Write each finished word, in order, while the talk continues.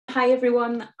Hi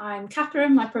everyone, I'm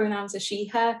Catharine, my pronouns are she,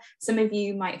 her. Some of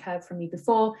you might have heard from me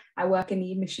before. I work in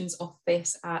the admissions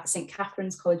office at St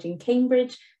Catherine's College in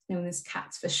Cambridge, known as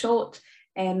CATS for short,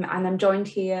 and I'm joined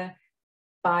here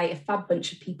by a fab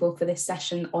bunch of people for this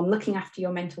session on looking after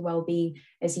your mental well-being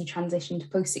as you transition to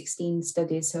post-16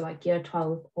 studies, so like year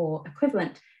 12 or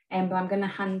equivalent. But I'm going to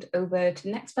hand over to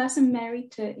the next person, Mary,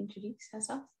 to introduce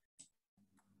herself.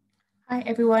 Hi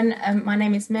everyone, my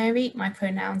name is Mary, my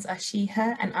pronouns are she,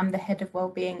 her, and I'm the Head of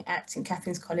Wellbeing at St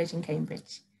Catherine's College in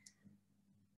Cambridge.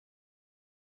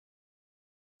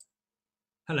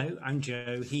 Hello, I'm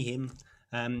Joe, he, him.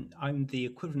 I'm the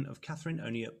equivalent of Catherine,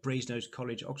 only at Brasenose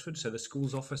College, Oxford, so the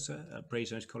schools officer at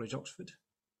Brasenose College, Oxford.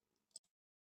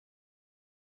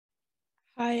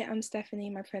 Hi, I'm Stephanie,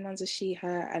 my pronouns are she,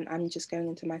 her, and I'm just going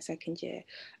into my second year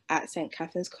at St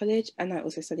Catherine's College, and I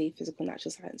also study physical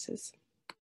natural sciences.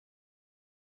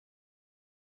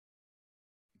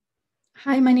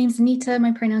 Hi, my name's Anita,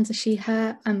 my pronouns are she,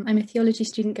 her. I'm a theology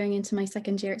student going into my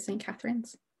second year at St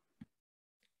Catherine's.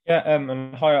 Yeah,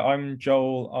 and hi, I'm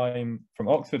Joel, I'm from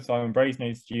Oxford, so I'm a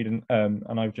Brasenose student, and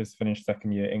I've just finished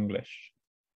second year English.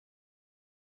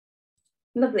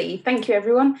 Lovely, thank you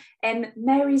everyone.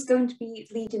 Mary's going to be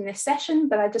leading this session,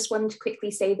 but I just wanted to quickly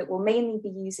say that we'll mainly be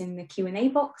using the Q&A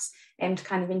box to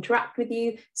kind of interact with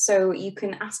you, so you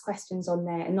can ask questions on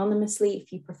there anonymously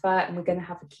if you prefer, and we're going to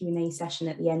have a Q&A session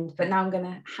at the end. But now I'm going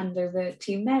to hand over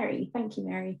to Mary. Thank you,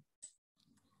 Mary.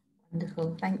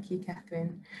 Wonderful, thank you,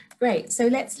 Catherine. Great, so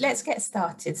let's get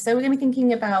started. So we're going to be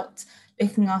thinking about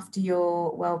looking after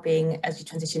your well-being as you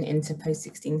transition into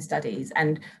post-16 studies,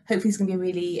 and hopefully it's going to be a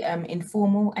really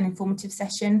informal and informative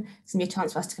session. It's going to be a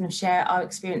chance for us to kind of share our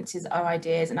experiences, our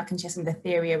ideas, and I can share some of the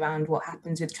theory around what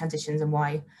happens with transitions and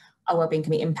why our well-being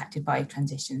can be impacted by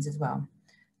transitions as well.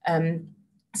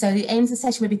 So the aims of the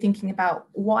session, we'll be thinking about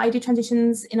why do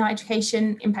transitions in our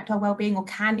education impact our well-being, or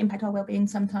can impact our well-being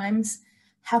sometimes?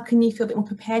 How can you feel a bit more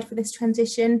prepared for this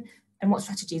transition? And what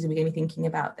strategies are we going to be thinking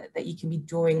about that you can be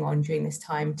drawing on during this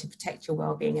time to protect your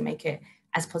well-being and make it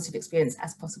as positive experience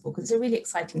as possible? Because it's a really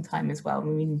exciting time as well,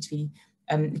 and we need to be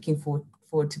looking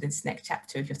forward to this next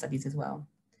chapter of your studies as well.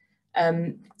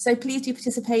 So please do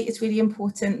participate. It's really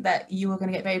important that you are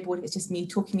going to get very bored if it's just me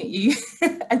talking at you,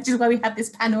 which is why we have this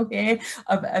panel here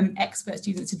of expert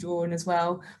students to draw on as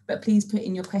well. But please put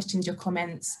in your questions, your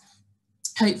comments.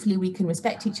 Hopefully we can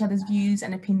respect each other's views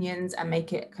and opinions and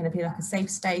make it kind of be like a safe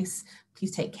space.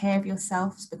 Please take care of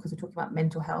yourselves, because we're talking about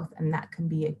mental health, and that can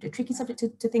be a tricky subject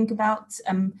to think about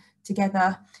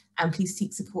together. And please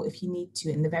seek support if you need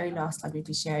to. And the very last slide we'll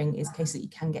be sharing is places that you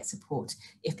can get support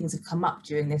if things have come up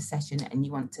during this session and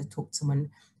you want to talk to someone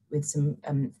with some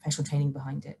professional training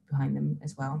behind them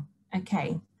as well.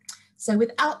 Okay, so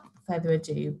without further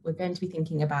ado, we're going to be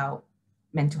thinking about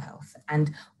mental health.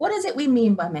 And what is it we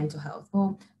mean by mental health?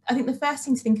 Well, I think the first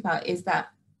thing to think about is that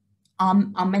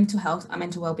our mental health, our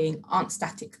mental well-being aren't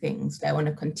static things, they're on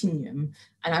a continuum.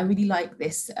 And I really like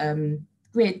this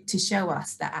grid to show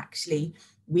us that actually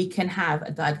we can have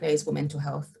a diagnosable mental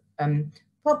health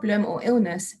problem or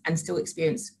illness and still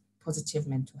experience positive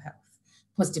mental health,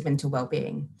 positive mental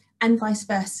well-being, and vice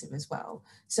versa as well.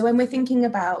 So when we're thinking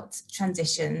about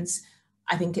transitions,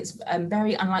 I think it's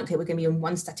very unlikely we're going to be on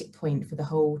one static point for the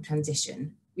whole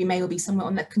transition. We may all be somewhere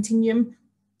on that continuum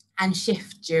and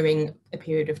shift during a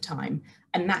period of time.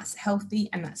 And that's healthy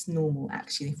and that's normal,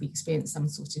 actually, if we experience some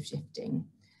sort of shifting.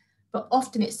 But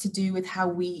often it's to do with how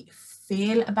we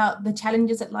feel about the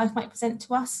challenges that life might present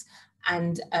to us,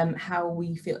 and how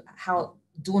we feel, how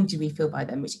daunted we feel by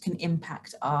them, which can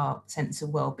impact our sense of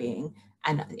well-being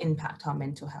and impact our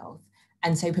mental health.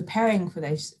 And so preparing for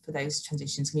those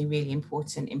transitions can be really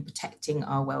important in protecting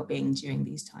our well-being during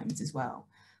these times as well.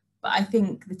 But I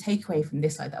think the takeaway from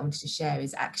this slide that I wanted to share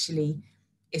is actually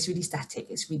it's really static,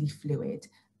 it's really fluid,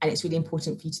 and it's really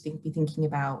important for you to be thinking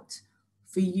about,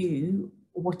 for you,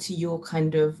 what are your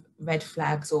kind of red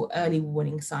flags or early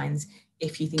warning signs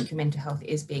if you think your mental health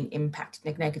is being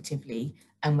impacted negatively,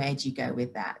 and where do you go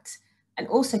with that? And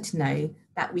also to know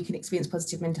that we can experience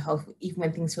positive mental health even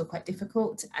when things feel quite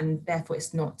difficult, and therefore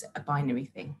it's not a binary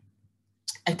thing.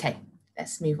 Okay,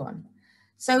 let's move on.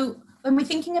 So when we're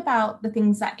thinking about the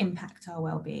things that impact our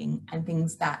well-being and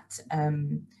things that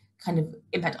kind of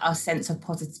impact our sense of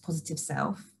positive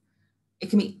self, it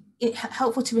can be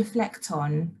helpful to reflect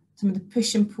on some of the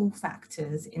push and pull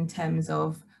factors in terms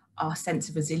of our sense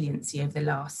of resiliency over the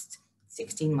last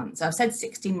 16 months. So I've said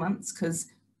 16 months because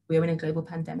we're in a global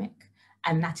pandemic,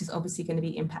 and that is obviously going to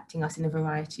be impacting us in a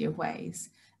variety of ways,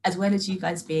 as well as you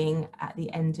guys being at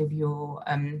the end of your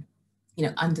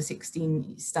under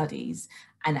 16 studies,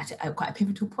 and at quite a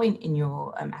pivotal point in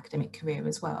your academic career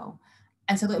as well.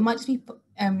 And so it might just be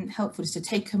helpful just to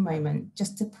take a moment,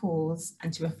 just to pause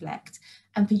and to reflect,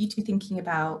 and for you to be thinking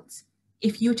about,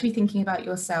 if you were to be thinking about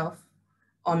yourself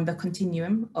on the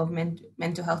continuum of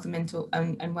mental health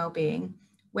and well-being,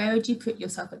 where would you put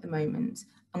yourself at the moment?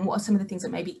 And what are some of the things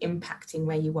that may be impacting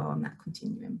where you are on that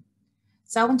continuum?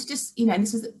 So I want to just, and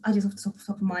this was ideas off the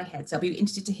top of my head. So I'll be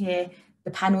interested to hear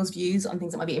the panel's views on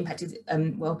things that might be impacted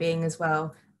well-being as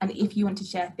well. And if you want to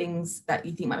share things that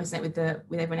you think might resonate with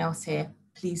everyone else here,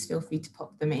 please feel free to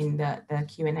pop them in the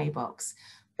Q&A box.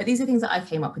 But these are things that I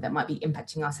came up with that might be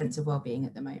impacting our sense of well-being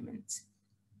at the moment.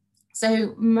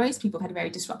 So most people have had a very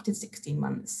disrupted 16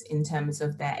 months in terms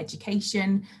of their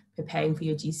education, preparing for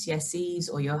your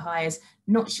GCSEs or your hires,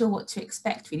 not sure what to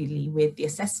expect really with the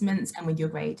assessments and with your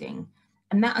grading.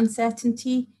 And that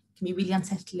uncertainty can be really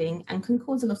unsettling and can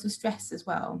cause a lot of stress as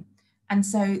well. And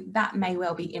so that may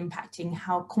well be impacting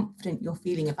how confident you're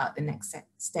feeling about the next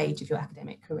stage of your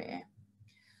academic career.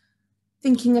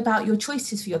 Thinking about your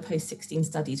choices for your post-16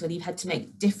 studies, whether you've had to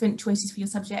make different choices for your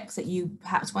subjects that you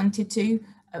perhaps wanted to,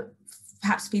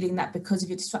 perhaps feeling that because of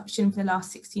your disruption for the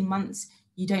last 16 months,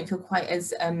 you don't feel quite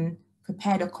as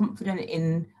prepared or confident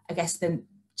in, I guess, then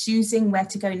choosing where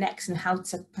to go next and how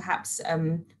to perhaps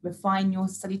refine your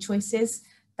study choices.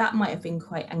 That might have been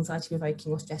quite anxiety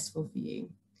provoking or stressful for you.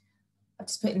 I've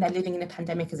just put in there living in a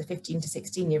pandemic as a 15 to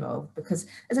 16-year-old, because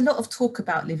there's a lot of talk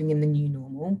about living in the new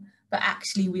normal, but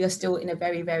actually we are still in a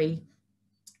very, very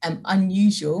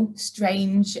unusual,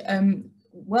 strange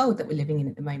world that we're living in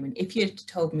at the moment. If you had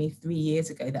told me 3 years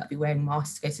ago that I'd be wearing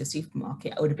masks to go to the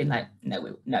supermarket, I would have been like,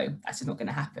 no, that's just not going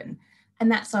to happen.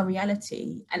 And that's our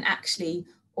reality. And actually,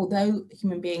 although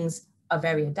human beings are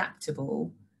very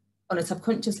adaptable, on a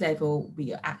subconscious level,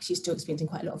 we are actually still experiencing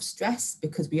quite a lot of stress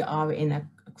because we are in a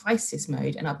crisis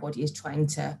mode and our body is trying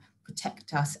to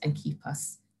protect us and keep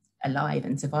us alive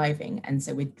and surviving. And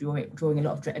so we're drawing a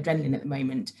lot of adrenaline at the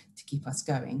moment to keep us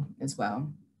going as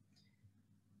well.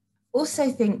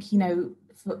 Also think, in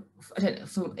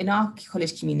our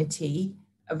college community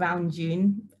around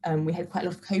June, we had quite a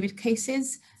lot of COVID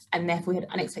cases, and therefore we had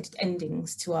unexpected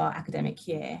endings to our academic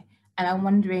year. And I'm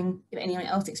wondering if anyone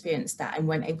else experienced that and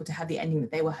weren't able to have the ending that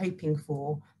they were hoping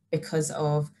for because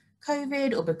of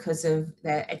COVID or because of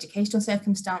their educational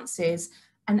circumstances.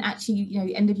 And actually,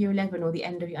 the end of year 11 or the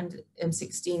end of your under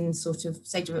 16 sort of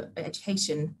stage of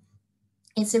education,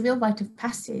 it's a real rite of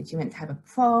passage. You're meant to have a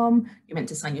prom, you're meant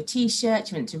to sign your T-shirt,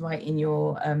 you're meant to write in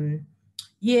your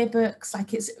yearbooks.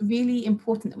 Like, it's really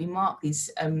important that we mark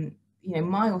these,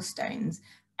 milestones.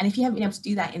 And if you haven't been able to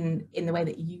do that in the way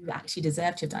that you actually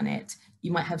deserve to have done it,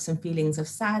 you might have some feelings of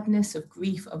sadness, of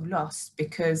grief, of loss,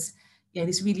 because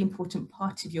this really important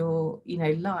part of your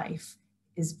life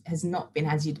has not been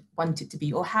as you'd want it to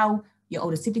be, or how your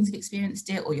older siblings have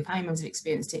experienced it, or your family members have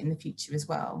experienced it in the future as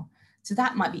well. So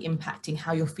that might be impacting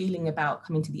how you're feeling about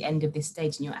coming to the end of this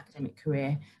stage in your academic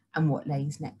career and what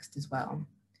lays next as well.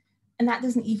 And that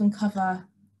doesn't even cover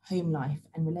home life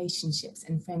and relationships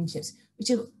and friendships,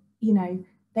 which are,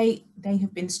 they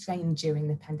have been strained during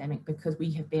the pandemic because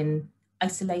we have been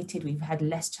isolated, we've had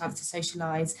less chance to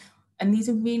socialize. And these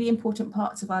are really important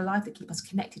parts of our life that keep us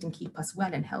connected and keep us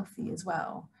well and healthy as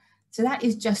well. So that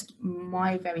is just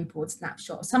my very broad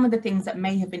snapshot. Some of the things that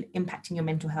may have been impacting your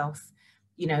mental health,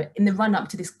 in the run up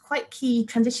to this quite key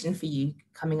transition for you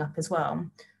coming up as well.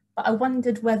 But I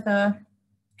wondered whether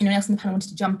anyone else in the panel wanted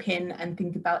to jump in and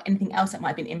think about anything else that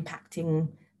might have been impacting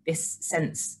this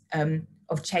sense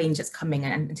of change that's coming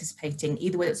and anticipating,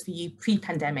 either whether it's for you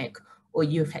pre-pandemic or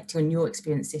you reflecting on your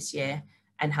experience this year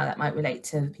and how that might relate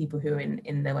to the people who are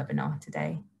in the webinar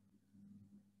today.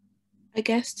 I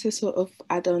guess to sort of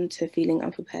add on to feeling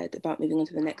unprepared about moving on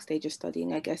to the next stage of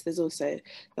studying, I guess there's also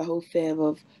the whole fear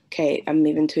of, okay, I'm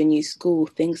moving to a new school,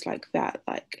 things like that.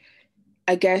 Like,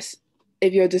 I guess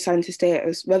if you're deciding to stay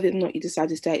whether or not you decide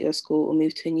to stay at your school or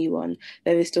move to a new one,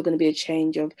 there is still going to be a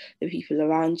change of the people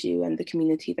around you and the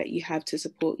community that you have to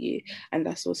support you. And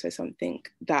that's also something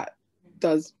that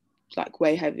does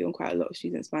weigh heavy on quite a lot of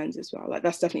students' minds as well. Like,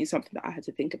 that's definitely something that I had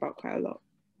to think about quite a lot.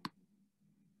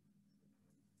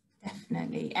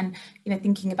 Definitely. And,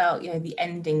 thinking about, the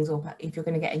endings, or if you're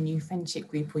going to get a new friendship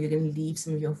group, or you're going to leave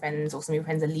some of your friends, or some of your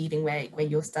friends are leaving where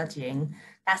you're studying,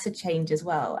 that's a change as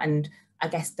well. And I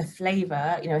guess the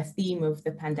flavour, a theme of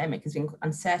the pandemic has been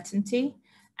uncertainty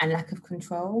and lack of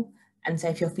control. And so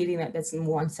if you're feeling that there's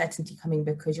more uncertainty coming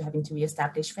because you're having to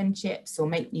reestablish friendships or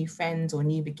make new friends or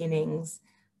new beginnings,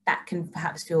 that can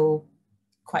perhaps feel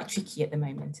quite tricky at the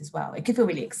moment as well. It could feel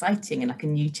really exciting and like a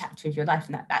new chapter of your life,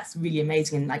 and that's really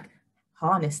amazing, and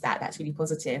harness that's really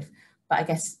positive. But I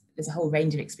guess there's a whole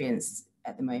range of experience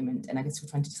at the moment, and I guess we're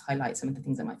trying to just highlight some of the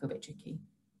things that might feel a bit tricky.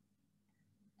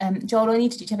 Joel or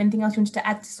Anita, did you have anything else you wanted to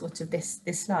add to sort of this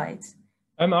slide?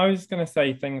 I was going to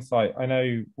say things like, I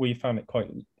know we found it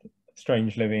quite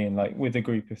strange living in, like, with a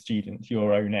group of students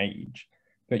your own age,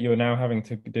 but you're now having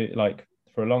to do, like,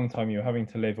 for a long time you were having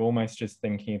to live almost just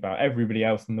thinking about everybody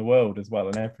else in the world as well,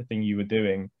 and everything you were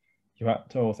doing, you had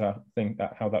to also think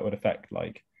that how that would affect,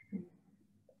 like,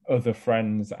 other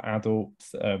friends,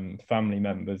 adults, family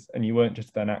members, and you weren't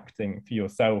just then acting for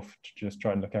yourself to just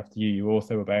try and look after you, you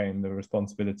also were bearing the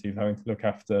responsibility of having to look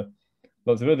after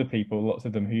lots of other people, lots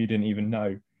of them who you didn't even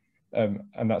know,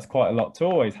 and that's quite a lot to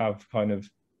always have kind of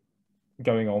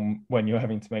going on when you're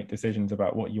having to make decisions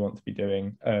about what you want to be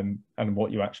doing, and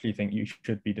what you actually think you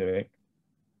should be doing.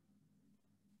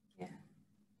 Yeah,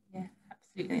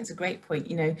 absolutely. It's a great point,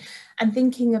 you know, and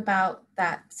thinking about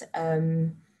that,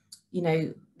 you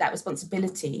know, that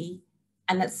responsibility,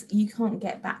 and that's, you can't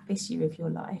get back this year of your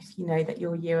life, you know, that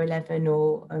you're year 11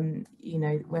 or, you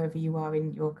know, wherever you are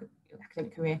in your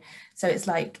academic career. So it's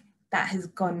like, that has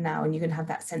gone now, and you're going to have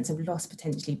that sense of loss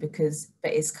potentially, because,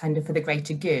 but it's kind of for the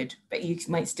greater good, but you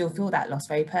might still feel that loss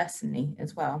very personally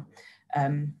as well.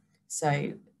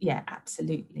 So yeah,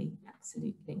 absolutely.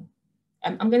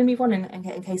 I'm going to move on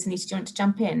in case Anita, do you want to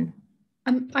jump in?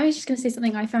 I was just going to say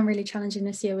something I found really challenging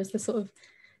this year was the sort of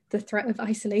the threat of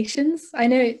isolations. I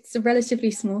know it's a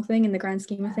relatively small thing in the grand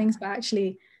scheme of things, but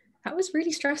actually that was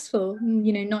really stressful,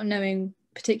 you know, not knowing,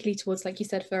 particularly towards, like you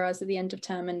said, for us at the end of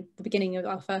term and the beginning of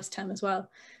our first term as well,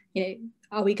 you know,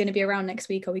 are we going to be around next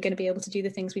week? Are we going to be able to do the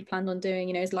things we planned on doing?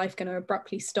 You know, is life going to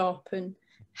abruptly stop, and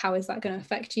how is that going to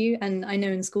affect you? And I know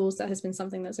in schools that has been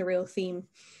something that's a real theme,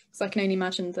 so I can only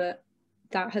imagine that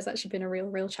that has actually been a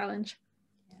real challenge.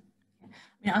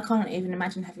 I mean, I can't even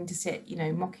imagine having to sit, you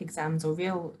know, mock exams or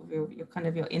real your kind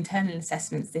of your internal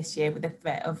assessments this year with the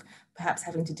threat of perhaps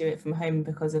having to do it from home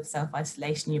because of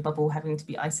self-isolation, your bubble having to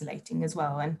be isolating as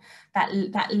well. And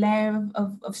that layer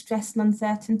of stress and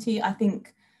uncertainty, I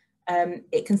think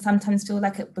it can sometimes feel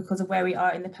like because of where we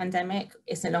are in the pandemic,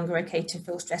 it's no longer okay to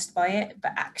feel stressed by it.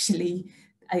 But actually,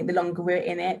 I think the longer we're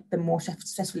in it, the more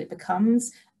stressful it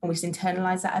becomes. And we should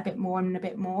internalize that a bit more and a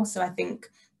bit more. So I think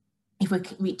if we're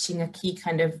reaching a key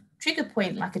kind of trigger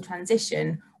point, like a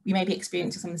transition, we may be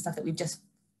experiencing some of the stuff that we've just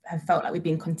have felt like we've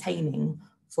been containing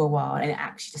for a while, and it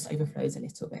actually just overflows a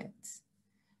little bit.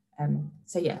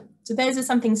 So yeah, so those are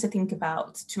some things to think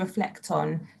about, to reflect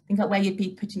on, think about where you'd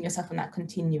be putting yourself on that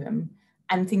continuum,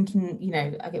 and thinking, you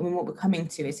know, again, what we're coming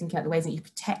to is thinking about the ways that you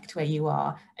protect where you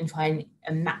are and try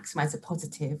and maximize the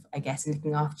positive, I guess, and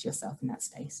looking after yourself in that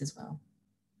space as well.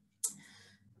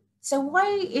 So why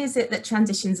is it that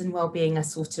transitions and wellbeing are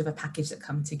sort of a package that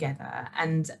come together?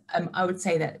 And I would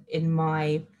say that in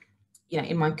my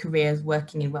career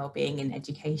working in wellbeing in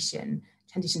education,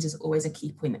 transitions is always a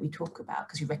key point that we talk about,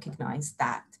 because we recognise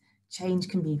that change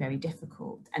can be very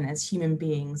difficult. And as human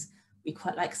beings, we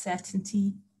quite like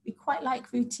certainty, we quite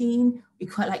like routine, we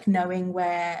quite like knowing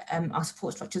where our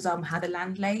support structures are and how the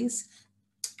land lays.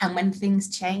 And when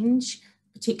things change,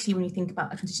 particularly when you think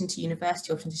about a transition to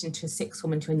university or transition to a sixth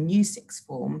form and to a new sixth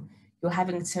form, you're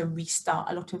having to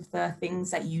restart a lot of the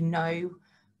things that you know,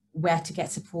 where to get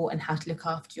support and how to look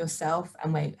after yourself,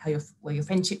 and where your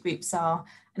friendship groups are,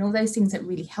 and all those things that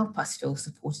really help us feel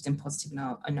supported and positive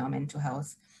in our mental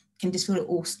health can just feel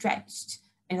all stretched.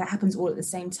 And if that happens all at the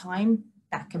same time,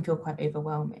 that can feel quite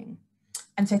overwhelming.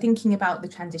 And so thinking about the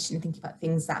transition, thinking about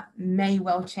things that may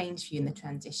well change for you in the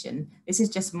transition, this is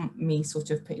just me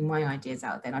sort of putting my ideas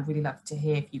out there, and I'd really love to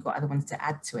hear if you've got other ones to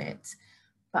add to it.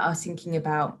 But I was thinking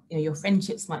about, you know, your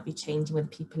friendships might be changing, whether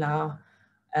people are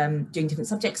doing different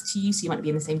subjects to you, so you might be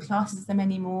in the same classes as them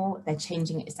anymore. They're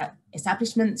changing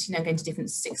establishments, you know, going to different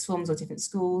sixth forms or different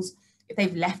schools. If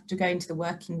they've left to go into the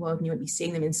working world and you won't be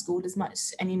seeing them in school as much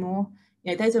anymore,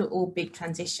 you know, those are all big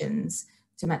transitions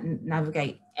to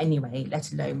navigate anyway,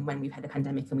 let alone when we've had a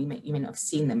pandemic and you may not have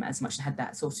seen them as much and had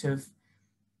that sort of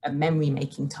a memory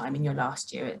making time in your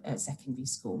last year at secondary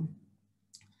school.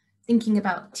 Thinking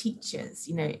about teachers,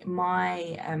 you know,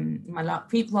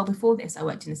 well, before this, I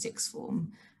worked in a sixth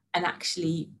form, and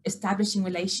actually establishing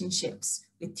relationships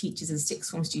with teachers as a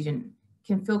sixth form student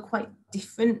can feel quite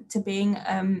different to being,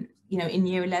 you know, in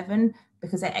year 11,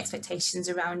 because their expectations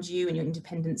around you and your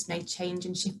independence may change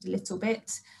and shift a little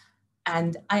bit.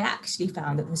 And I actually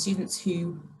found that the students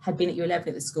who had been at year 11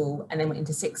 at the school and then went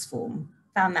into sixth form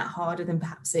found that harder than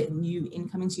perhaps the new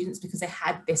incoming students, because they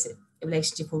had this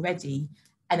relationship already,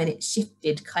 and then it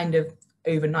shifted kind of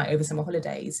overnight over summer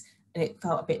holidays, and it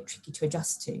felt a bit tricky to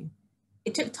adjust to.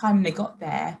 It took time when they got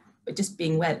there, but just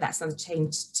being aware that that's another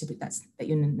change that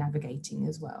you're navigating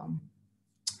as well.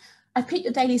 I picked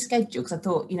your daily schedule because I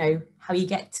thought, you know, how you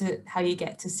get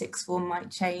to sixth form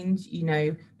might change, you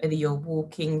know, whether you're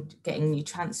walking, getting new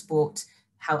transport,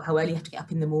 how early you have to get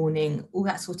up in the morning, all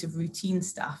that sort of routine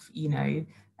stuff, you know,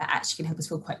 that actually can help us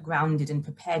feel quite grounded and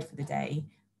prepared for the day.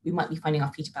 We might be finding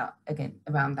our feet about, again,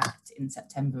 around that in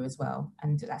September as well,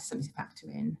 and that's something to factor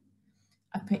in.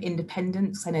 I put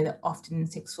independence. I know that often in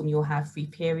sixth form you'll have free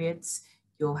periods,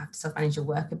 you'll have to self-manage your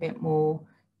work a bit more,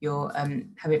 you'll have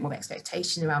a bit more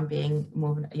expectation around being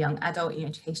more of a young adult in your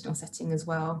educational setting as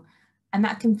well. And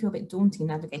that can feel a bit daunting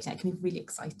navigating. It can be really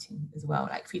exciting as well.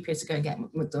 Like free periods to go and get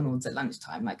McDonald's at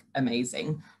lunchtime, like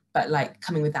amazing. But like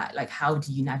coming with that, like how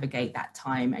do you navigate that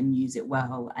time and use it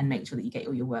well and make sure that you get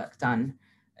all your work done,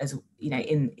 as you know,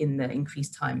 in the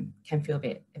increased time, can feel a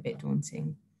bit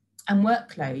daunting. And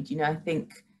workload, you know, I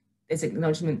think there's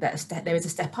acknowledgement that there is a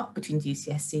step up between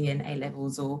GCSE and A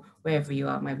levels or wherever you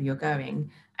are, wherever you're going.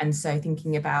 And so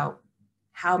thinking about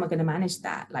how am I going to manage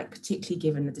that, like particularly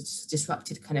given the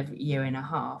disrupted kind of year and a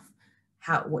half,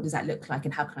 what does that look like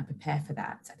and how can I prepare for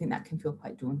that? I think that can feel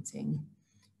quite daunting.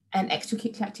 And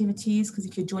extracurricular activities, because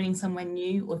if you're joining somewhere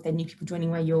new or if there are new people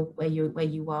joining where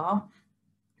you are,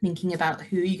 thinking about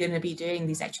who you're going to be doing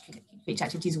these extracurricular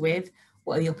activities with,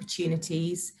 what are the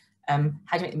opportunities, how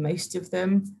do you make the most of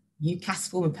them? UCAS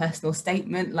form a personal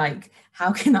statement, like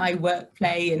how can I work,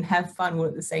 play and have fun all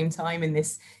at the same time in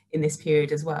this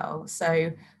period as well.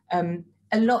 So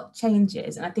a lot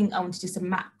changes, and I think I wanted just to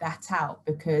map that out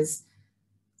because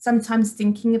sometimes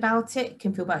thinking about it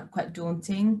can feel quite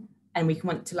daunting and we can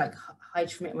want to like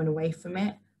hide from it, run away from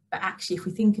it. But actually if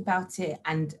we think about it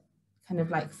and kind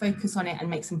of like focus on it and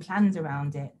make some plans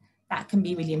around it, that can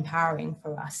be really empowering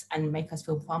for us and make us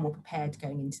feel far more prepared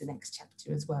going into the next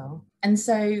chapter as well. And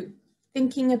so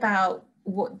thinking about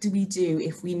what do we do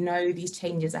if we know these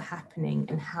changes are happening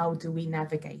and how do we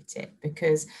navigate it?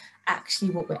 Because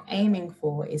actually what we're aiming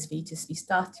for is for you to be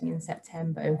starting in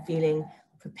September and feeling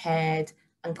prepared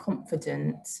and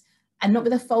confident and not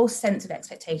with a false sense of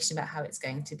expectation about how it's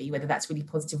going to be, whether that's really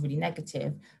positive, really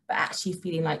negative, but actually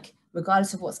feeling like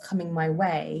regardless of what's coming my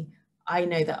way, I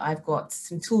know that I've got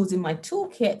some tools in my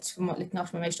toolkit from looking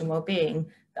after my emotional well-being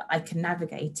that I can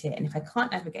navigate it. And if I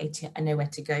can't navigate it, I know where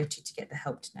to go to get the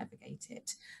help to navigate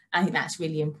it. I think that's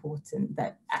really important,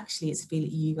 that actually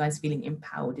you guys feeling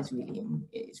empowered is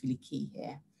really key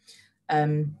here.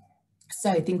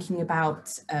 So thinking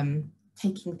about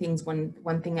taking things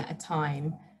one thing at a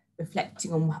time,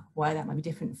 reflecting on why that might be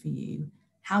different for you.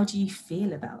 How do you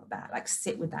feel about that? Like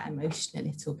sit with that emotion a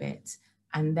little bit.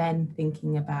 And then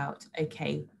thinking about,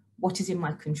 okay, what is in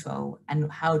my control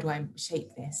and how do I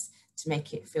shape this to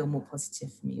make it feel more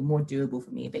positive for me, more doable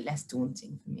for me, a bit less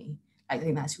daunting for me. I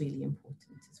think that's really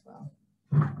important as well.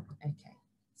 Okay,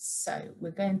 so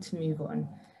we're going to move on.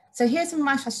 So here's some of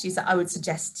my strategies that I would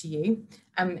suggest to you.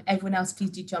 Everyone else,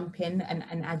 please do jump in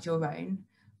and add your own.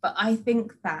 But I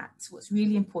think that what's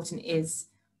really important is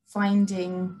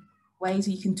finding ways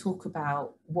where you can talk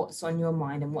about what's on your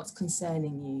mind and what's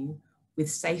concerning you with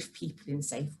safe people in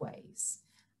safe ways.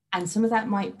 And some of that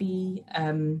might be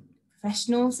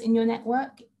professionals in your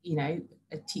network, you know,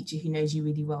 a teacher who knows you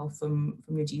really well from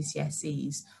your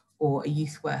GCSEs, or a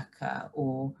youth worker,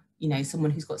 or, you know,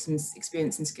 someone who's got some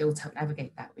experience and skill to help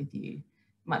navigate that with you. It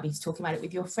might be talking about it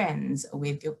with your friends or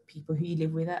with your people who you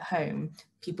live with at home,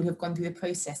 people who have gone through the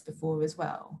process before as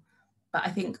well. But I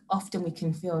think often we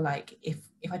can feel like if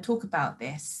I talk about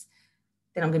this,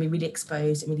 then I'm going to be really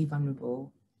exposed and really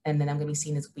vulnerable. And then I'm going to be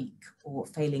seen as weak or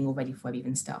failing already before I've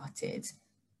even started.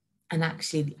 And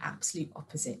actually the absolute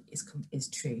opposite is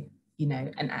true, you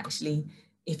know, and actually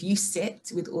if you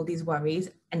sit with all these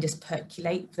worries and just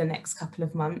percolate for the next couple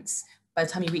of months, by the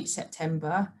time you reach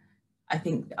September, I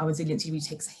think our resilience really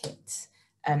takes a hit.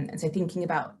 And so thinking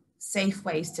about safe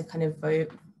ways to kind of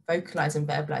vocalize and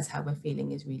verbalize how we're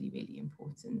feeling is really, really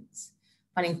important.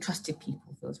 Finding trusted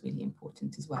people feels really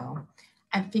important as well.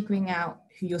 And figuring out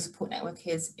who your support network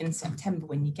is in September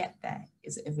when you get there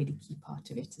is a really key part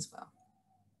of it as well.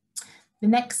 The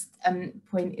next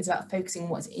point is about focusing on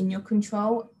what's in your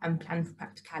control and plan for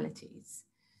practicalities.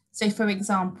 So for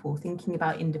example, thinking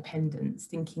about independence,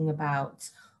 thinking about,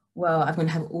 well, I'm going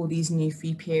to have all these new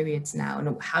free periods now,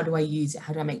 and how do I use it?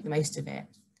 How do I make the most of it?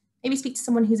 Maybe speak to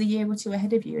someone who's a year or two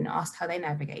ahead of you and ask how they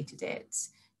navigated it.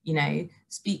 You know,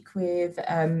 speak with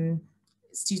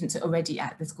students already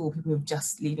at the school, people who are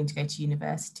just leaving to go to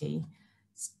university.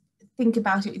 Think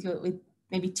about it with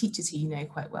maybe teachers who you know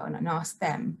quite well and ask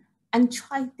them, and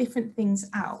try different things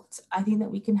out. I think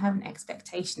that we can have an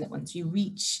expectation that once you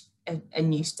reach a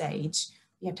new stage,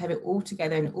 you have to have it all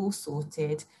together and all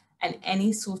sorted, and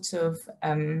any sort of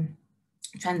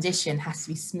transition has to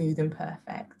be smooth and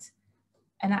perfect.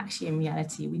 And actually, in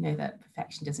reality, we know that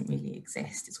perfection doesn't really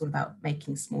exist. It's all about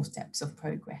making small steps of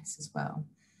progress as well.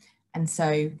 And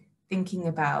so thinking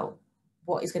about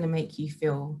what is going to make you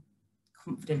feel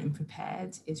confident and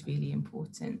prepared is really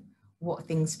important. What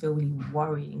things feel really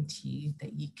worrying to you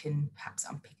that you can perhaps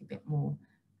unpick a bit more,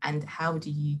 and how do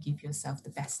you give yourself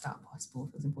the best start possible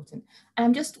is important. And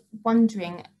I'm just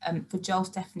wondering, for Joel,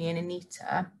 Stephanie and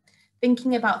Anita,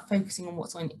 thinking about focusing on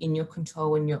what's in your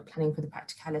control when you're planning for the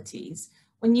practicalities.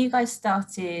 When you guys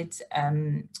started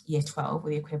year 12 or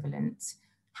the equivalent,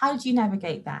 how did you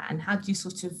navigate that, and how did you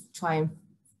sort of try and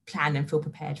plan and feel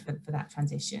prepared for that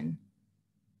transition?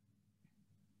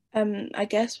 I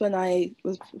guess when I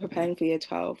was preparing for year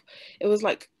 12, it was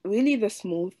like really the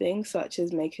small things, such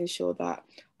as making sure that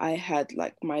I had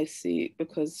like my suit,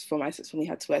 because for my sixth form we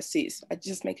had to wear suits.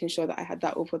 Just making sure that I had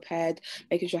that all prepared,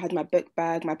 making sure I had my book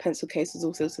bag, my pencil case was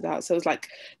all sorted out. So it was like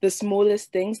the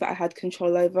smallest things that I had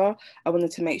control over. I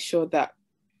wanted to make sure that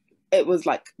it was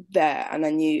like there, and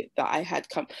I knew that I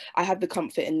had the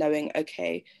comfort in knowing,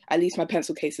 okay, at least my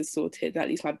pencil case is sorted, at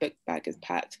least my book bag is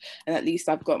packed, and at least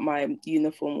I've got my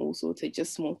uniform all sorted.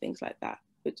 Just small things like that,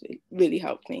 which really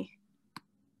helped me.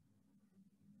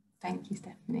 Thank you,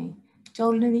 Stephanie.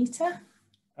 Joel and Anita?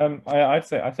 I'd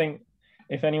say, I think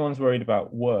if anyone's worried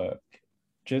about work,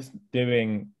 just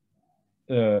doing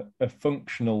a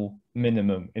functional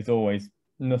minimum is always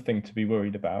nothing to be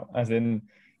worried about. As in,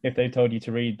 if they told you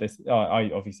to read this, I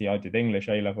did English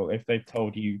A-level. If they've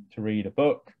told you to read a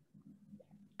book,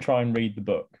 try and read the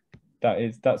book.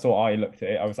 That's what I looked at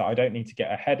it. I was like, I don't need to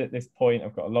get ahead at this point.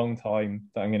 I've got a long time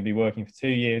that I'm going to be working for 2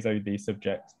 years over these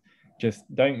subjects. Just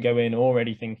don't go in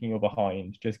already thinking you're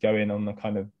behind. Just go in on the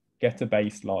kind of get a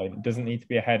baseline. It doesn't need to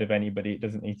be ahead of anybody. It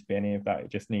doesn't need to be any of that. It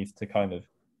just needs to kind of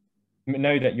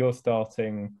know that you're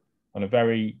starting on a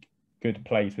very good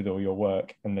place with all your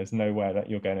work, and there's nowhere that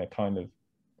you're going to kind of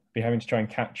be having to try and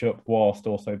catch up whilst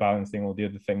also balancing all the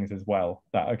other things as well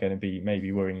that are going to be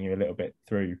maybe worrying you a little bit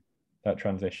through that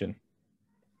transition.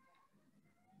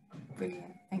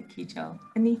 Brilliant. Thank you, Joel.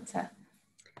 Anita?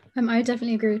 I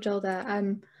definitely agree with Joel there.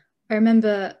 I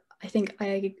remember, I think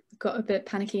I got a bit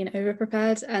panicky and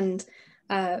over-prepared, and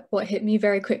what hit me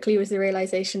very quickly was the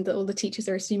realization that all the teachers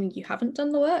are assuming you haven't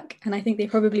done the work, and I think they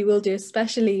probably will do,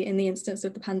 especially in the instance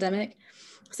of the pandemic.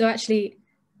 So actually,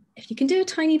 if you can do a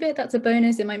tiny bit, that's a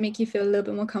bonus. It might make you feel a little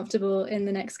bit more comfortable in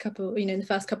the next couple, in the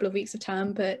first couple of weeks of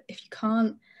term. But if you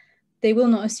can't, they will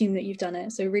not assume that you've done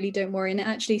it. So really don't worry. And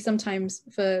actually sometimes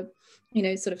for,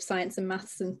 sort of science and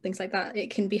maths and things like that,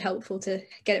 it can be helpful to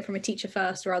get it from a teacher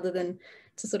first rather than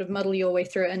to sort of muddle your way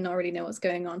through it and not really know what's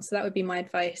going on. So that would be my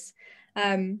advice.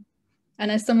 And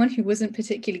as someone who wasn't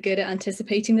particularly good at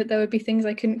anticipating that there would be things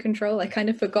I couldn't control, I kind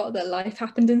of forgot that life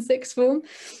happened in sixth form.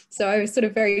 So I was sort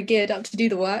of very geared up to do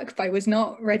the work, but I was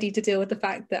not ready to deal with the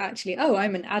fact that actually, oh,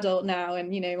 I'm an adult now and,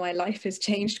 my life has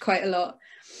changed quite a lot.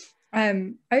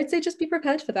 I would say just be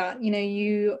prepared for that.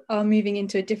 You are moving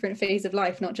into a different phase of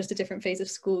life, not just a different phase of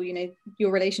school.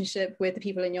 Your relationship with the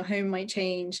people in your home might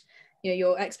change.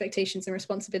 Your expectations and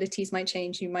responsibilities might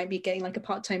change. You might be getting like a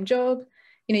part-time job.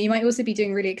 You might also be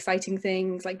doing really exciting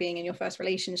things like being in your first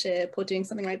relationship or doing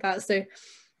something like that. So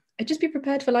I'd just be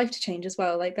prepared for life to change as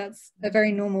well. Like that's a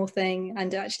very normal thing,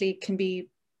 and it actually can be,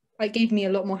 like, gave me a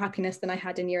lot more happiness than I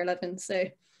had in year 11. So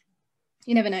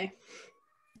you never know.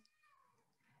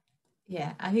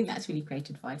 Yeah, I think that's really great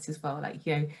advice as well. Like,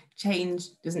 change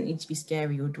doesn't need to be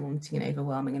scary or daunting and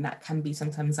overwhelming. And that can be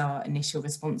sometimes our initial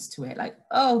response to it. Like,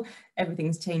 oh,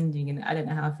 everything's changing and I don't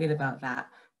know how I feel about that.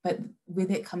 But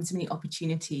with it comes so many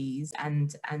opportunities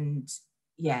and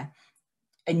yeah,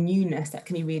 a newness that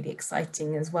can be really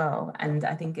exciting as well. And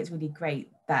I think it's really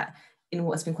great that in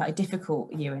what's been quite a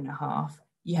difficult year and a half,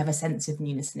 you have a sense of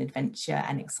newness and adventure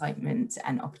and excitement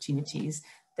and opportunities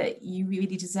that you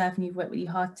really deserve and you've worked really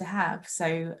hard to have.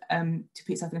 So to put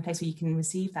yourself in a place where you can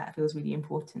receive that feels really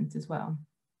important as well.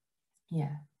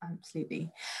 Yeah,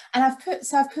 absolutely. And I've put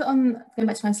on, going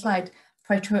back to my slide,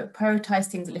 prioritize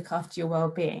things that look after your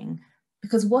well-being,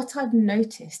 because what I've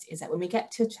noticed is that when we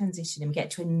get to a transition and we get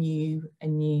to a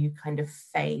new kind of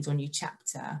phase or new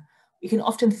chapter, we can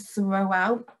often throw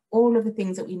out all of the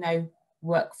things that we know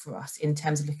work for us in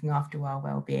terms of looking after our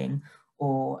well-being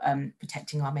or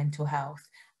protecting our mental health,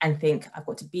 and think, I've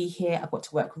got to be here, I've got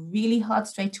to work really hard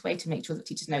straight away to make sure that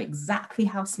teachers know exactly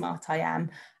how smart I am.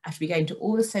 I should be going to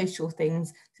all the social things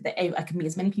so that I can meet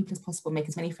as many people as possible, make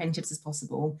as many friendships as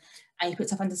possible. And you put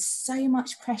yourself under so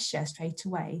much pressure straight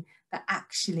away that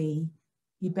actually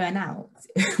you burn out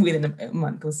within a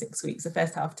month or 6 weeks. The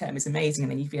first half term is amazing,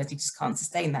 and then you realise you just can't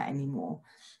sustain that anymore.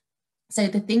 So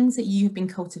the things that you have been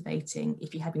cultivating,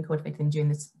 if you have been cultivating during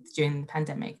the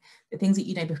pandemic, the things that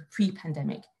you know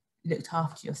pre-pandemic, looked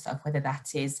after yourself, whether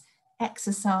that is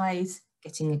exercise,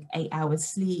 getting 8 hours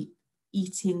sleep,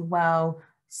 eating well,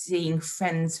 seeing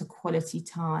friends for quality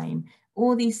time,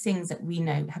 all these things that we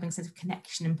know, having a sense of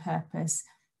connection and purpose,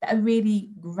 that are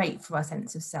really great for our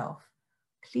sense of self.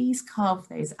 Please carve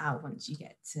those out once you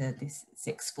get to this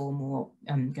sixth form or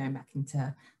going back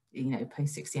into, you know,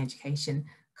 post-16 education.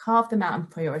 Carve them out and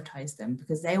prioritize them,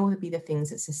 because they will be the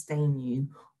things that sustain you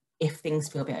if things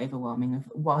feel a bit overwhelming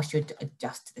whilst you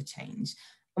adjust to the change.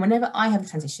 And whenever I have a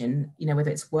transition, you know, whether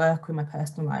it's work or in my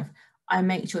personal life, I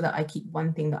make sure that I keep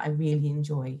one thing that I really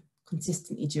enjoy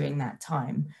consistently during that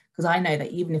time, because I know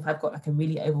that even if I've got like a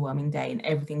really overwhelming day and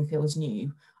everything feels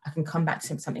new, I can come back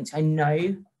to something I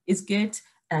know is good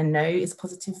and I know is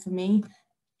positive for me.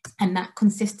 And that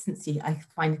consistency, I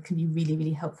find, can be really,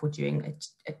 really helpful during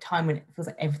a time when it feels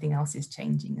like everything else is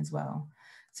changing as well.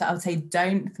 So I would say,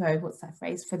 don't throw, what's that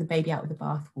phrase? Throw the baby out with the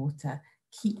bathwater.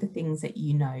 Keep the things that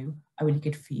you know are really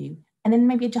good for you, and then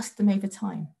maybe adjust them over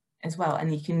time as well.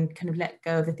 And you can kind of let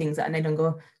go of the things that are no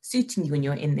longer suiting you when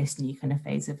you're in this new kind of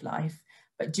phase of life.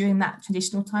 But during that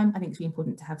transitional time, I think it's really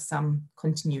important to have some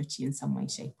continuity in some way,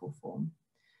 shape or form.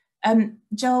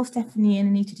 Joel, Stephanie and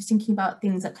Anita, just thinking about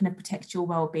things that kind of protect your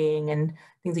well-being and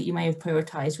things that you may have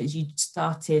prioritised as you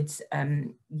started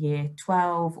year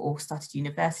 12 or started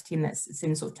university, and that's a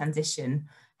similar sort of transition.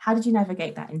 How did you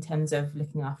navigate that in terms of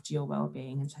looking after your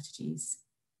well-being and strategies?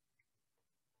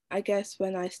 I guess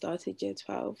when I started year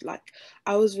 12, like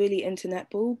I was really into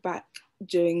netball back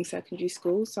during secondary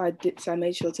school, so I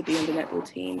made sure to be on the netball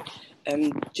team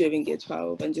during year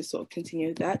 12 and just sort of continue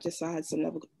with that, just so I had some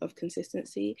level of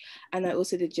consistency. And I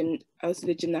also did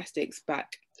gymnastics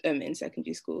back in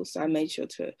secondary school, so I made sure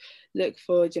to look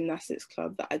for a gymnastics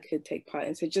club that I could take part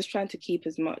in. So just trying to keep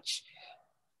as much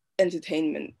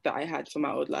entertainment that I had from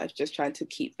my old life, just trying to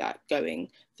keep that going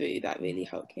through, that really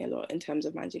helped me a lot in terms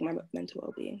of managing my mental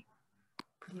well-being.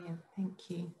 Brilliant, thank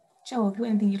you. Joel, have you got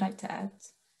anything you'd like to add?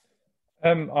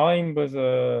 I'm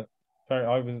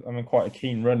quite a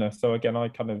keen runner, so again I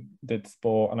kind of did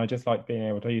sport, and I just like being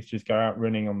able to, I used to just go out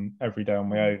running on every day on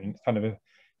my own. It's kind of a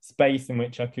space in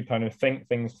which I could kind of think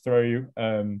things through,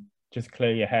 just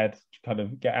clear your head, kind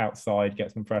of get outside,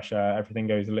 get some fresh air. Everything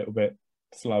goes a little bit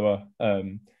slower.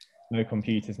 No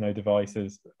computers, no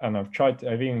devices, and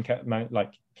I've even kept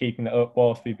like keeping it up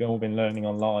whilst we've all been learning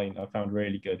online. I found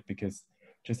really good, because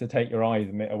just to take your eyes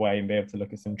a bit away and be able to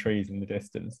look at some trees in the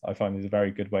distance, I find is a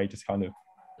very good way, just kind of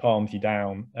calms you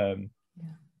down.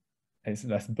 It's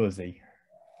less buzzy.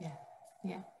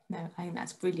 Yeah, no, I think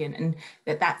that's brilliant, and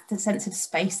that the sense of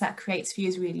space that creates for you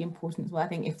is really important as well. I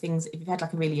think if you've had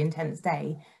like a really intense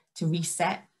day, to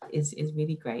reset is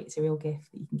really great. It's a real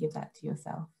gift that you can give that to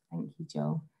yourself. Thank you,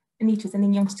 Joel. Anita, is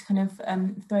anything you wanted to kind of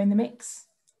throw in the mix?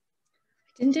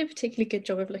 I didn't do a particularly good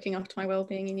job of looking after my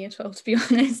well-being in year 12, to be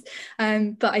honest,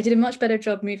 but I did a much better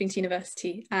job moving to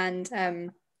university, and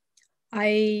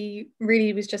I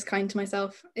really was just kind to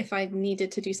myself. If I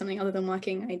needed to do something other than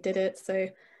working, I did it. So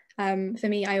for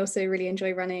me, I also really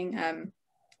enjoy running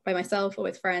by myself or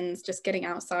with friends, just getting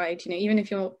outside, you know, even if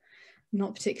you're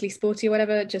not particularly sporty or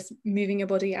whatever, just moving your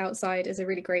body outside is a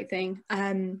really great thing.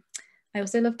 I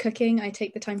also love cooking. I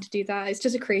take the time to do that. It's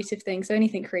just a creative thing. So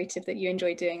anything creative that you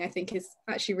enjoy doing, I think is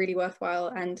actually really worthwhile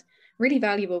and really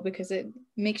valuable, because it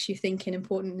makes you think in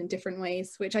important and different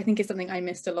ways, which I think is something I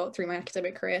missed a lot through my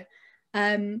academic career.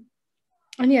 And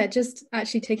yeah, just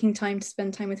actually taking time to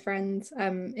spend time with friends.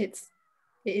 It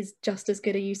is just as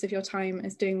good a use of your time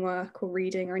as doing work or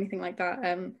reading or anything like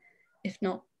that, if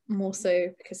not more so,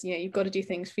 because you know you've got to do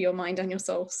things for your mind and your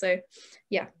soul. So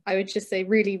yeah, I would just say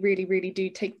really do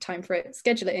take time for it.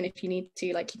 Schedule it in if you need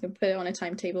to, like you can put it on a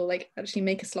timetable, like actually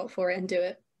make a slot for it and do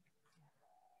it.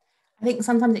 I think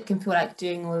sometimes it can feel like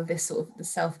doing all of this sort of the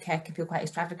self-care can feel quite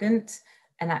extravagant,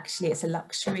 and actually it's a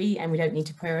luxury and we don't need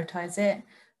to prioritize it.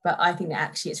 But I think that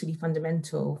actually it's really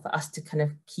fundamental for us to kind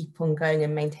of keep on going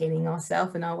and maintaining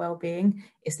ourselves and our well-being.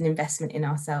 It's an investment in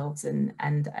ourselves and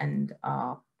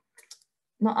our,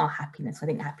 not our happiness. I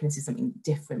think happiness is something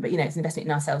different, but you know, it's an investment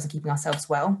in ourselves and keeping ourselves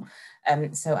well.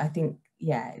 So I think,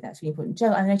 yeah, that's really important.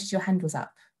 Joe, I noticed your hand was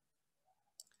up.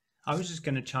 I was just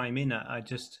going to chime in. I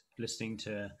just listening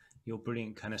to your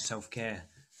brilliant kind of self-care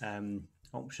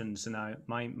options, and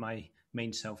my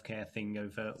main self-care thing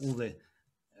over all the,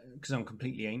 because I'm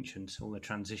completely ancient, all the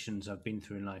transitions I've been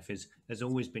through in life has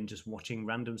always been just watching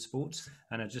random sports.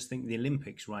 And I just think the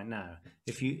Olympics right now,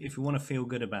 if you want to feel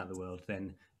good about the world,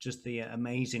 then just the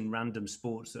amazing random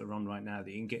sports that are on right now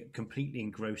that you can get completely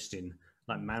engrossed in,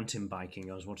 like mountain biking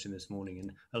I was watching this morning,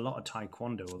 and a lot of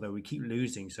taekwondo, although we keep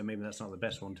losing, so maybe that's not the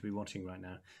best one to be watching right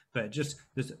now. But just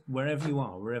there's, wherever you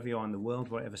are in the world,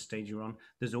 whatever stage you're on,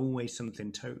 there's always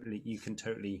something you can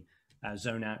totally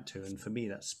zone out to. And for me,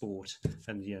 that's sport.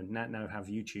 And now have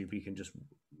YouTube, you can just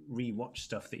re-watch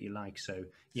stuff that you like. So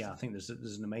yeah, I think there's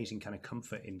an amazing kind of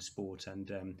comfort in sport,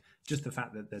 and just the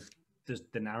fact that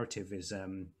the narrative is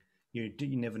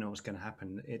you never know what's going to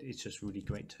happen. It's just really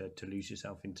great to lose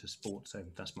yourself into sport. So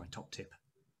that's my top tip.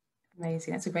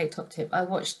 Amazing. That's a great top tip. I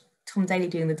watched Tom Daley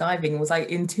doing the diving and was like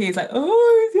in tears, like,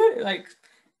 oh, like,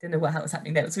 didn't know what hell was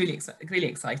happening there. It was really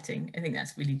exciting. I think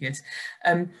that's really good.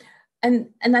 And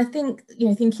I think,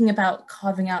 thinking about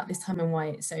carving out this time and why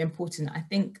it's so important, I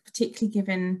think particularly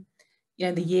given,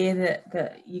 the year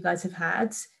that you guys have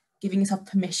had, giving yourself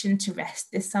permission to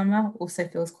rest this summer also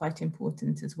feels quite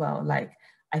important as well. Like,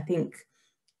 I think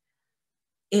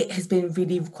it has been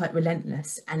really quite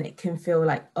relentless, and it can feel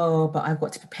like, oh, but I've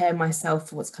got to prepare myself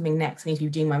for what's coming next. I need to be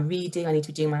doing my reading, I need to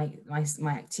be doing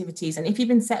my activities. And if you've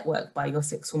been set work by your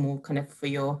sixth form or kind of for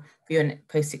your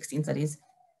post-16 studies,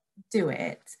 do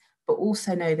it. But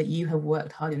also know that you have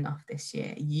worked hard enough this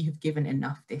year, you have given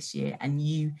enough this year, and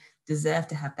you deserve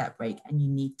to have that break, and you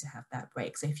need to have that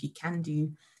break. So if you can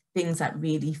do things that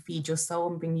really feed your soul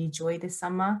and bring you joy this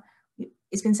summer,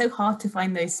 it's been so hard to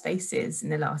find those spaces in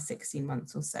the last 16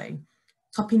 months or so.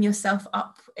 Topping yourself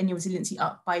up and your resiliency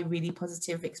up by really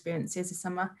positive experiences this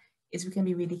summer is going to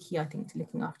be really key, I think, to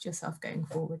looking after yourself going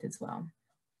forward as well.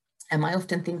 I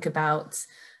often think about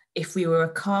if we were a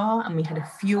car and we had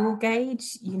a fuel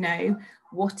gauge,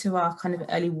 what are our kind of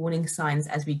early warning signs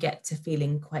as we get to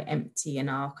feeling quite empty and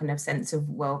our kind of sense of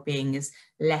well-being is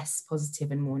less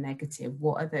positive and more negative?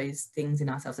 What are those things in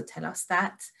ourselves that tell us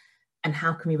that? And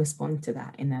how can we respond to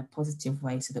that in a positive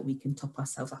way so that we can top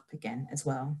ourselves up again as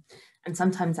well? And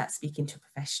sometimes that's speaking to a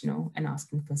professional and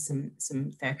asking for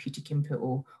some therapeutic input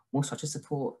or more structured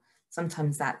support.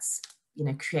 Sometimes that's,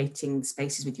 creating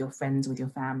spaces with your friends, with your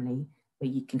family, where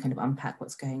you can kind of unpack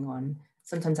what's going on.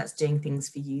 Sometimes that's doing things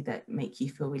for you that make you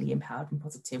feel really empowered and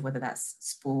positive, whether that's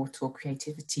sport or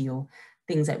creativity or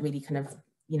things that really kind of,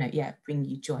 bring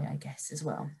you joy, I guess, as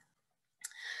well.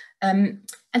 And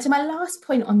so my last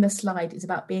point on the slide is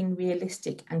about being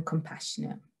realistic and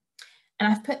compassionate.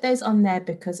 And I've put those on there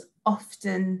because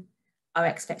often our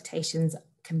expectations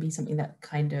can be something that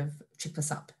kind of trip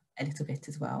us up a little bit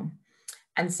as well.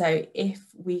 And so if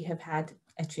we have had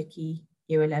a tricky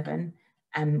year 11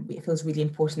 and it feels really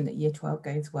important that year 12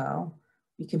 goes well,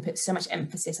 we can put so much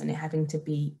emphasis on it having to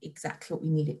be exactly what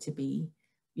we need it to be.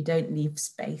 We don't leave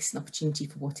space and opportunity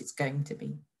for what it's going to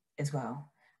be as well.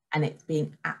 And it's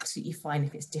being absolutely fine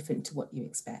if it's different to what you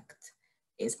expect.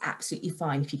 It's absolutely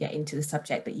fine if you get into the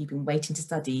subject that you've been waiting to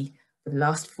study for the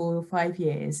last 4 or 5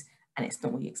 years and it's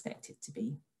not what you expect it to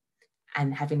be.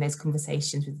 And having those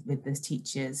conversations with those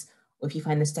teachers, or if you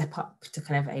find the step up to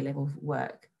kind of A-level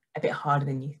work a bit harder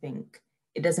than you think,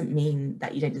 it doesn't mean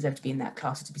that you don't deserve to be in that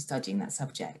class or to be studying that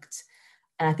subject.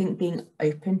 And I think being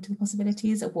open to the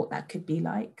possibilities of what that could be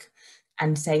like,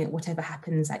 and saying that whatever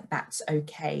happens, like that's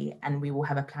okay, and we will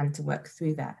have a plan to work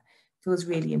through that, feels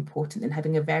really important, and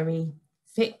having a very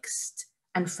fixed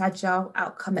and fragile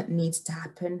outcome that needs to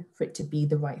happen for it to be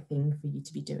the right thing for you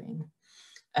to be doing.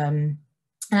 And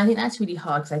I think that's really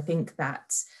hard, because I think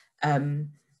that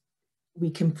we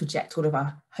can project all of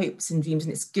our hopes and dreams,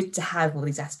 and it's good to have all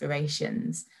these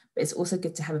aspirations, but it's also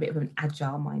good to have a bit of an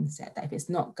agile mindset that if it's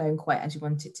not going quite as you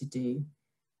want it to do,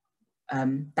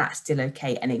 that's still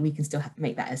okay, and we can still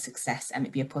make that a success and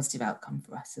it be a positive outcome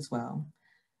for us as well.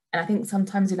 And I think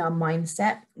sometimes in our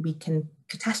mindset we can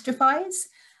catastrophize,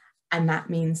 and that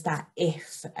means that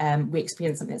if we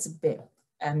experience something that's a bit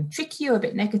tricky or a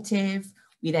bit negative,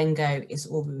 we then go, it's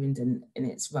all ruined and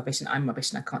it's rubbish and I'm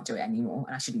rubbish and I can't do it anymore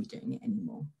and I shouldn't be doing it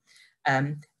anymore.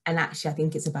 And actually I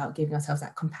think it's about giving ourselves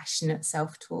that compassionate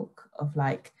self-talk of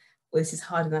like, well, this is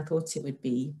harder than I thought it would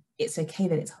be. It's okay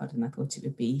that it's harder than I thought it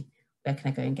would be. Where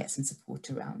can I go and get some support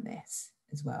around this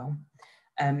as well?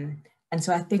 And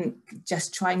so I think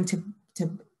just trying to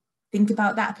think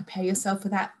about that, prepare yourself for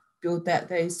that, build that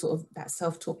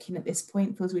self-talking at this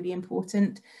point feels really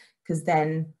important, because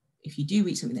then if you do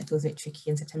reach something that feels a bit tricky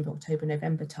in September, October,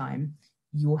 November time,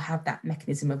 you'll have that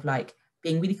mechanism of like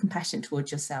being really compassionate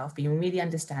towards yourself, being really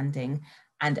understanding,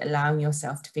 and allowing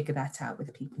yourself to figure that out with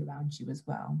the people around you as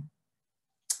well.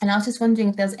 And I was just wondering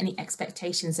if there's any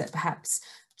expectations that perhaps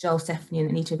Joel, Stephanie and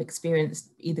Anita have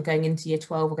experienced either going into year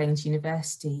 12 or going into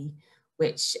university,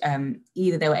 which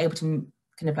either they were able to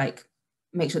kind of like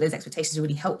make sure those expectations are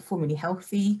really helpful, really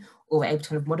healthy, or were able to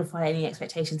kind of modify any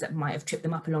expectations that might have tripped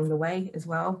them up along the way as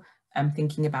well.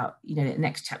 thinking about, you know, the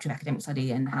next chapter of academic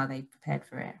study and how they prepared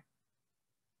for it?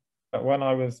 But when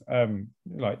I was I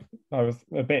was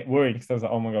a bit worried because I was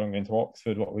like, oh my God, I'm going to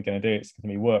Oxford. What are we going to do? It's going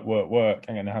to be work, work, work.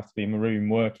 I'm going to have to be in my room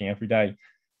working every day.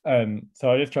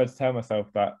 So I just tried to tell myself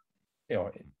that, you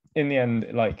know, in the end,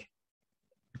 like,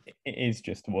 it is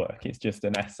just work. It's just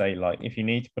an essay. Like, if you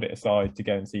need to put it aside to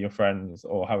go and see your friends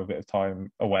or have a bit of time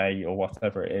away or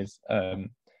whatever it is,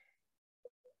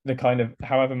 the kind of,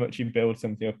 however much you build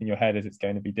something up in your head as it's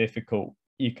going to be difficult,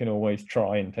 you can always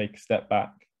try and take a step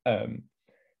back.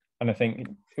 And I think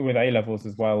with A levels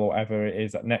as well, or whatever it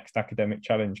is, that next academic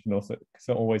challenge can also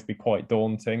always be quite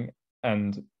daunting.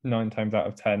 And 9 times out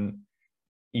of 10,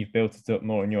 you've built it up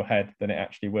more in your head than it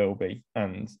actually will be,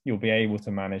 and you'll be able to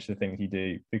manage the things you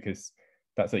do because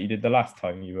that's what you did the last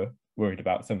time you were worried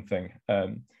about something.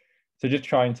 So just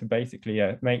trying to basically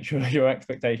make sure your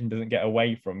expectation doesn't get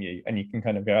away from you, and you can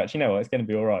kind of go, actually, no, it's going to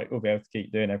be all right. We'll be able to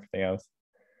keep doing everything else.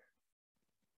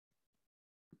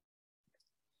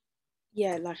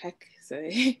 Yeah,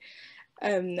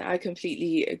 I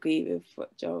completely agree with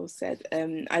what Joel said.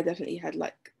 I definitely had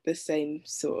like the same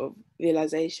sort of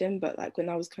realization, but like when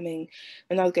I was going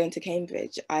to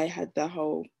Cambridge, I had the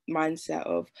whole mindset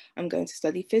of, I'm going to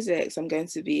study physics, I'm going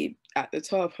to be at the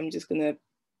top, I'm just going to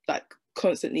like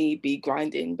constantly be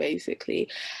grinding basically.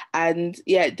 And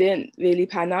yeah, it didn't really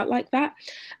pan out like that.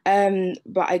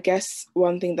 But I guess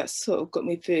one thing that sort of got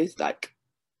me through is like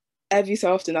every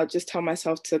so often I'd just tell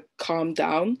myself to calm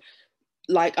down.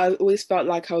 Like I always felt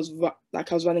like I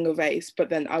was running a race, but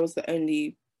then I was the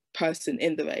only person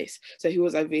in the race. So who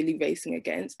was I really racing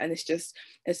against? And it's just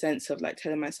a sense of like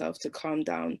telling myself to calm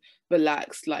down,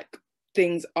 relax, like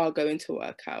things are going to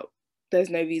work out. There's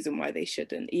no reason why they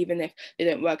shouldn't. Even if they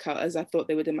don't work out as I thought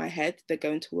they would in my head, they're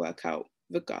going to work out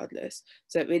regardless.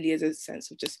 So it really is a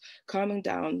sense of just calming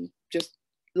down, just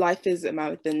life is a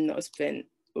marathon, not a sprint,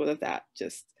 all of that,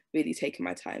 just really taking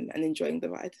my time and enjoying the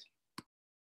ride.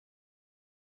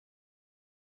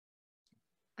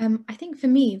 I think for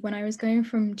me, when I was going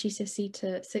from GCSE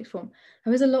to sixth form,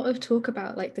 there was a lot of talk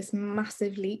about like this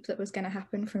massive leap that was going to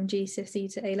happen from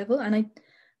GCSE to A level, and I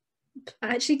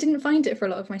actually didn't find it for a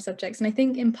lot of my subjects, and I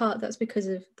think in part that's because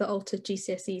of the altered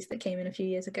GCSEs that came in a few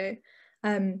years ago.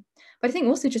 But I think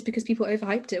also just because people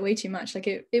overhyped it way too much. Like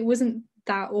it wasn't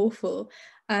that awful.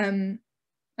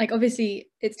 Like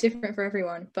obviously it's different for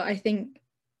everyone, but I think,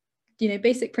 you know,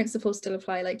 basic principles still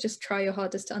apply. Like just try your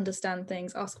hardest to understand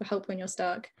things, ask for help when you're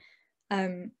stuck.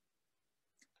 I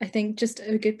think just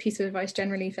a good piece of advice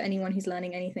generally for anyone who's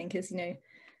learning anything is, you know,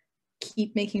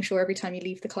 keep making sure every time you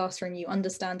leave the classroom you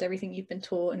understand everything you've been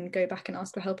taught, and go back and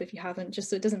ask for help if you haven't, just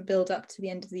so it doesn't build up to the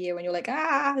end of the year when you're like,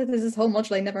 there's this whole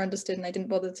module I never understood and I didn't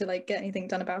bother to like get anything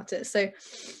done about it. So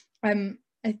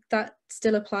that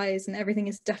still applies, and everything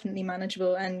is definitely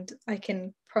manageable, and I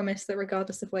can promise that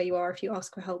regardless of where you are, if you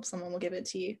ask for help, someone will give it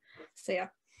to you. So yeah.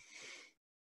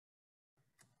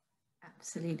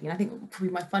 Absolutely. And I think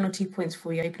probably my final 2 points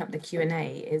before we open up the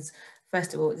Q&A is,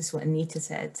 first of all, this is what Anita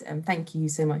said. Thank you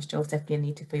so much, Joel, definitely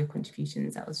Anita, for your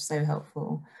contributions. That was so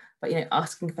helpful. But, you know,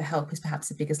 asking for help is perhaps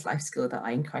the biggest life skill that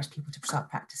I encourage people to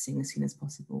start practicing as soon as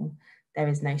possible. There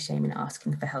is no shame in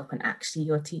asking for help, and actually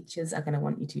your teachers are going to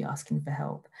want you to be asking for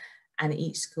help. And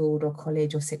each school or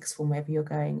college or sixth form, wherever you're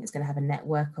going, is going to have a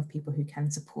network of people who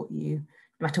can support you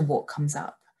no matter what comes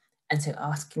up. And so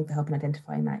asking for help and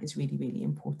identifying that is really, really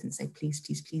important. So please,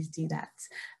 please, please do that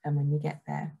when you get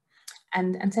there.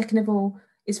 And second of all,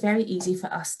 it's very easy for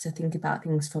us to think about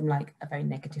things from like a very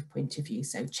negative point of view.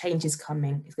 So change is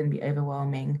coming, it's going to be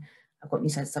overwhelming. I've got new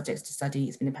subjects to study,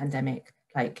 it's been a pandemic.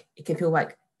 Like it can feel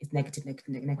like it's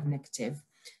negative.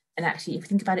 And actually, if you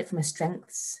think about it from a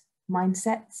strengths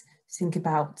mindset, think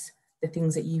about the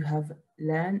things that you have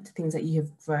learned, things that you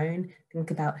have grown, think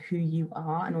about who you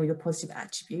are and all your positive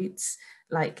attributes.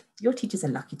 Like your teachers are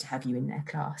lucky to have you in their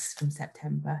class from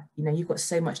September. You know, you've got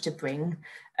so much to bring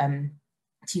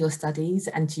to your studies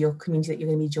and to your community that you're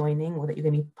going to be joining or that you're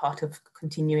going to be part of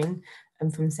continuing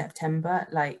from September.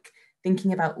 Like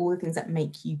thinking about all the things that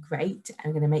make you great and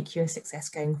are going to make you a success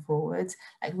going forward,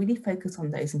 like really focus on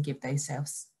those and give those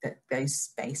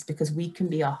space, because we can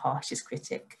be our harshest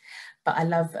critic. But I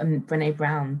love Brené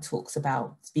Brown talks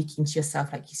about speaking to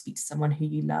yourself like you speak to someone who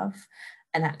you love.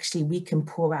 And actually we can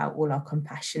pour out all our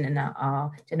compassion and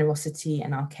our generosity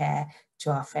and our care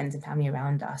to our friends and family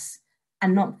around us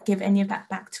and not give any of that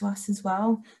back to us as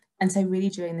well. And so really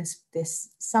during this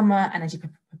summer, and as you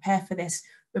prepare for this,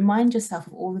 remind yourself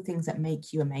of all the things that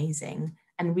make you amazing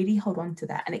and really hold on to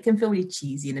that. And it can feel really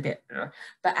cheesy and a bit,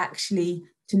 but actually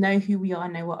to know who we are,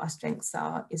 know what our strengths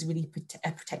are, is really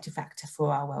a protective factor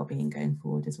for our well-being going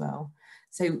forward as well.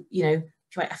 So, you know,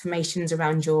 if you write affirmations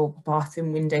around your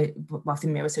bathroom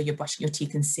mirror, so you're brushing your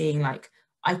teeth and seeing like,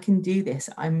 I can do this,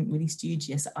 I'm really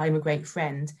studious, I'm a great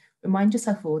friend. Remind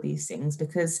yourself of all these things,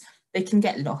 because they can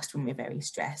get lost when we're very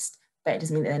stressed, but it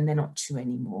doesn't mean that they're not true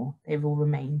anymore. They will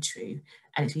remain true,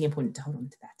 and it's really important to hold on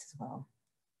to that as well.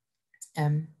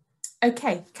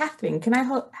 Okay, Catherine, can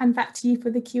I hand back to you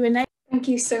for the Q&A? Thank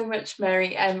you so much,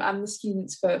 Mary, and the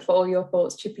students for all your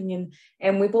thoughts chipping in.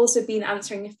 And we've also been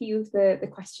answering a few of the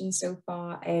questions so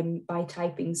far by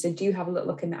typing, so do have a little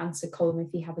look in the answer column if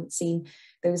you haven't seen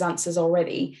those answers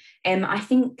already. I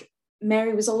think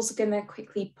Mary was also going to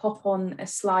quickly pop on a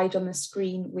slide on the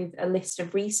screen with a list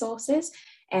of resources,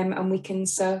 and we can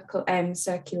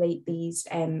circulate these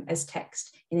as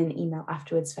text in an email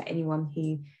afterwards for anyone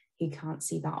who can't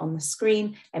see that on the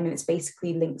screen. And it's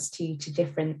basically links to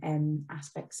different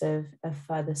aspects of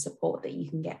further support that you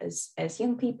can get as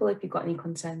young people if you've got any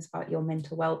concerns about your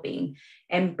mental well-being.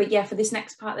 But yeah, for this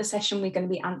next part of the session, we're going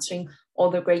to be answering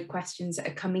all the great questions that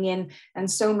are coming in, and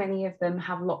so many of them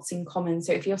have lots in common.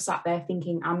 So if you're sat there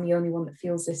thinking, I'm the only one that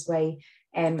feels this way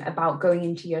about going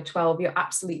into year 12, you're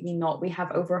absolutely not. We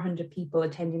have over 100 people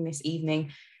attending this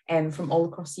evening from all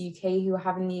across the UK who are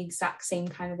having the exact same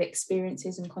kind of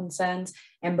experiences and concerns.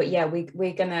 But yeah,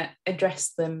 we're going to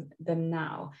address them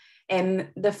now.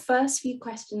 The first few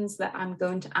questions that I'm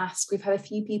going to ask, we've had a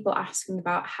few people asking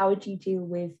about how do you deal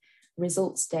with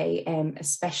results day,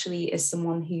 especially as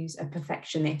someone who's a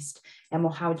perfectionist, or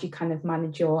how do you kind of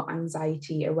manage your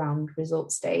anxiety around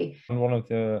results day? And one of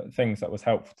the things that was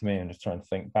helpful to me, and just trying to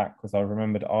think back, was I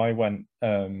remembered I went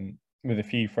with a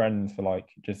few friends for like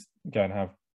just go and have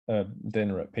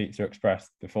dinner at Pizza Express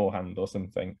beforehand or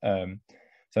something.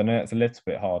 So I know it's a little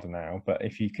bit harder now, but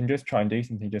if you can just try and do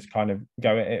something, just kind of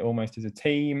go at it almost as a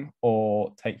team,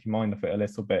 or take your mind off it a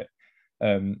little bit.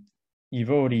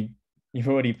 You've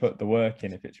already put the work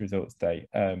in if it's results day,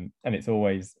 and it's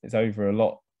over a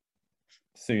lot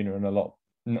sooner and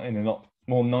in a lot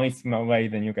more nice way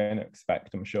than you're going to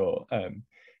expect, I'm sure.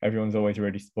 Everyone's always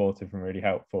really supportive and really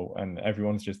helpful, and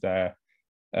everyone's just there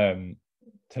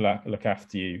to look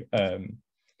after you.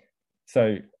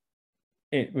 So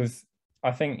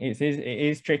I think it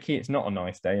is tricky. It's not a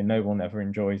nice day, and no one ever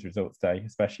enjoys results day,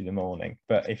 especially the morning.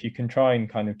 But if you can try and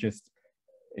kind of just,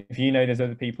 if you know there's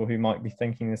other people who might be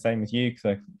thinking the same as you, because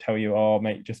I tell you, oh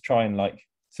mate, just try and like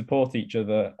support each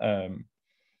other,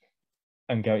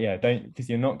 and go, yeah, don't, because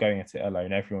you're not going at it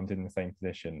alone. Everyone's in the same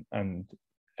position, and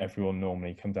everyone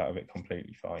normally comes out of it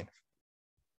completely fine.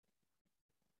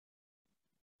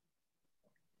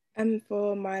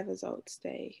 For my results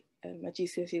day, my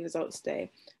GCSE results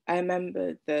day, I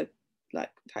remember the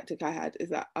tactic I had is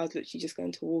that I was literally just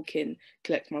going to walk in,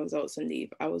 collect my results and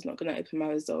leave. I was not going to open my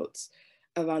results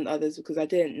around others, because I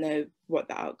didn't know what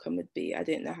the outcome would be. I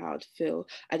didn't know how I'd feel.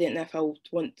 I didn't know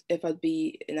if I'd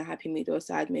be in a happy mood or a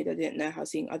sad mood. I didn't know how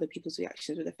seeing other people's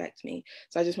reactions would affect me.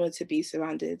 So I just wanted to be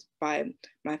surrounded by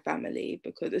my family,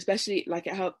 because especially it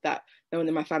helped that no one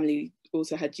in my family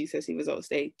also had GCSE results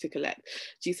to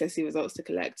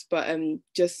collect. But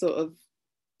just sort of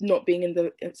not being in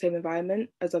the same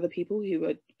environment as other people who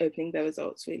were opening their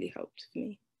results really helped for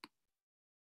me.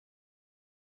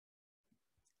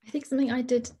 I think something I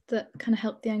did that kind of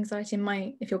helped the anxiety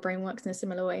if your brain works in a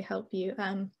similar way, help you.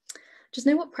 Just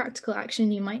know what practical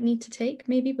action you might need to take,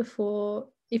 maybe before,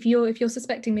 if you're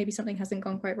suspecting maybe something hasn't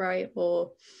gone quite right,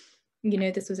 or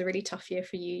this was a really tough year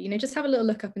for you, just have a little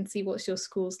look up and see what's your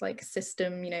school's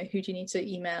system, who do you need to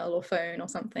email or phone or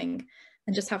something,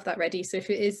 and just have that ready. So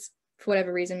if it is, for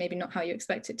whatever reason, maybe not how you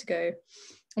expect it to go,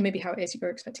 or maybe how it is you're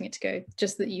expecting it to go,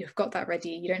 just that you've got that ready.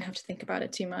 You don't have to think about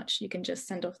it too much. You can just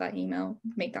send off that email,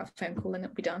 make that phone call, and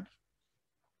it'll be done.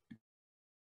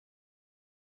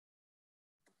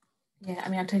 Yeah, I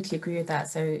mean, I totally agree with that.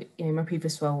 So, in my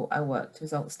previous role, I worked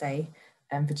results day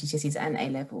for GCSEs and A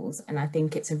levels, and I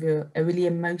think it's a really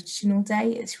emotional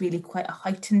day. It's really quite a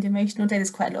heightened emotional day.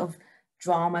 There's quite a lot of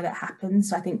drama that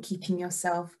happens. So I think keeping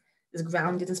yourself as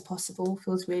grounded as possible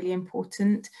feels really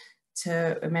important,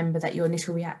 to remember that your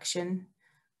initial reaction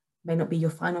may not be your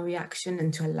final reaction,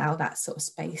 and to allow that sort of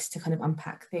space to kind of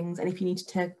unpack things. And if you need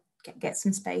to get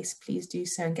some space, please do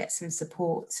so, and get some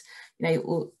support.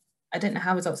 I don't know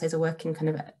how results days are working kind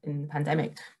of in the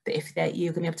pandemic, but if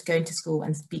you're going to be able to go into school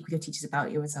and speak with your teachers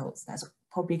about your results, that's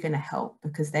probably going to help,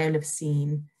 because they'll have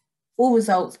seen all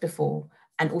results before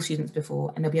and all students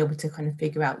before, and they'll be able to kind of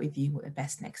figure out with you what the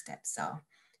best next steps are.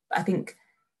 But I think,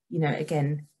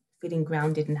 again, feeling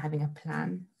grounded and having a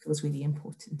plan feels really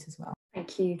important as well.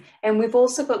 Thank you. And we've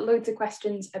also got loads of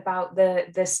questions about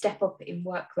the step up in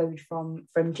workload from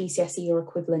GCSE or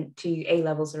equivalent to A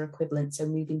levels or equivalent, so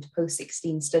moving to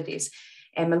post-16 studies.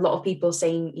 A lot of people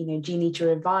saying, you know, do you need to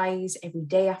revise every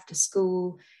day after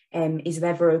school? Is it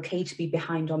ever okay to be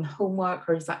behind on homework,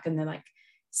 or is that going to like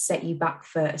set you back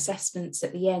for assessments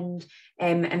at the end?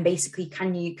 And basically,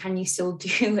 can you still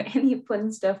do any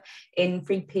fun stuff in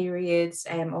free periods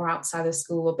or outside of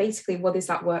school? Or basically, what is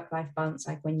that work-life balance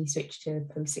like when you switch to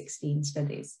post-16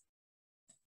 studies?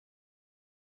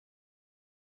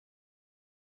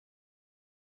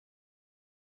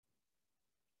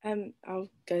 I'll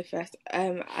go first.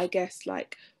 I guess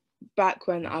like back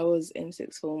when I was in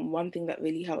sixth form, one thing that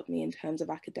really helped me in terms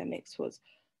of academics was,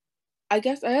 I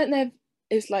guess, I don't know if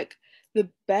it's like the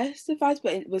best advice,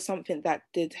 but it was something that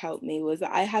did help me, was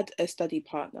that I had a study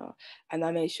partner, and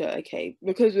I made sure, okay,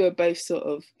 because we were both sort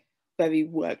of very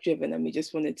work driven and we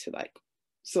just wanted to like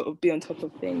sort of be on top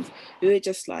of things, we were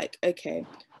just like, okay,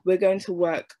 we're going to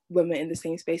work when we're in the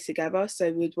same space together.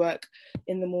 So we'd work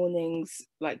in the mornings,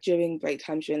 like during break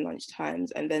times, during lunch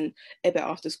times, and then a bit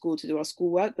after school to do our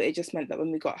schoolwork. But it just meant that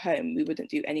when we got home, we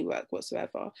wouldn't do any work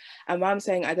whatsoever. And why I'm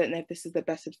saying I don't know if this is the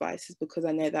best advice is because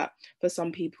I know that for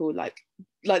some people, like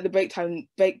the break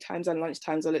times and lunch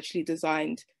times are literally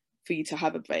designed for you to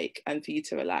have a break and for you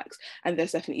to relax, and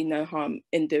there's definitely no harm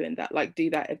in doing that. Like, do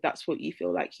that if that's what you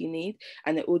feel like you need,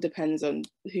 and it all depends on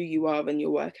who you are and your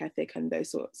work ethic and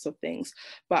those sorts of things.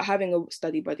 But having a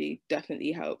study buddy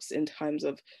definitely helps in terms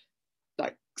of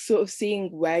like sort of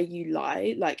seeing where you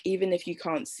lie, like even if you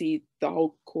can't see the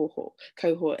whole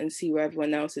cohort and see where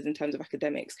everyone else is in terms of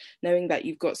academics, knowing that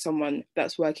you've got someone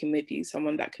that's working with you,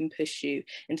 someone that can push you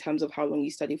in terms of how long you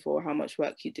study for, how much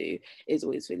work you do, is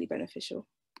always really beneficial.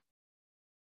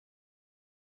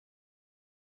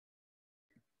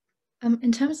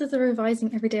 In terms of the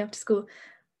revising every day after school,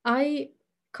 I,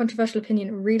 controversial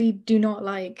opinion, really do not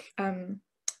like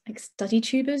study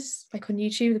tubers, like on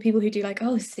YouTube, the people who do like,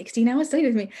 oh, 16-hour study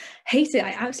with me. Hate it.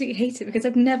 I absolutely hate it because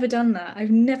I've never done that. I've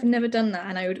never done that.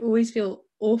 And I would always feel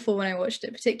awful when I watched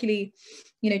it, particularly,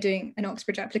 you know, doing an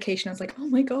Oxbridge application. I was like, oh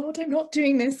my God, I'm not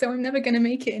doing this, so I'm never going to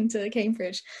make it into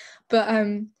Cambridge. But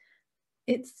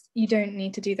you don't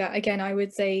need to do that. Again, I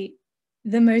would say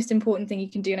the most important thing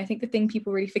you can do, and I think the thing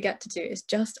people really forget to do, is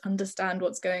just understand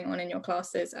what's going on in your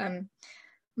classes.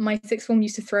 My sixth form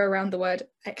used to throw around the word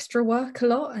extra work a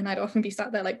lot, and I'd often be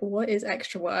sat there like, what is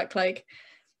extra work? Like,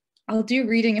 I'll do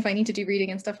reading if I need to do reading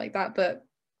and stuff like that, but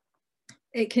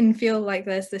it can feel like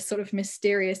there's this sort of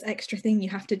mysterious extra thing you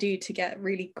have to do to get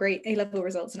really great A-level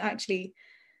results, and actually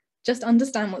just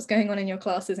understand what's going on in your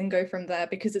classes and go from there,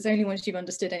 because it's only once you've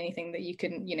understood anything that you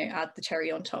can, you know, add the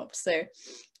cherry on top. So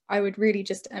I would really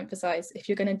just emphasize, if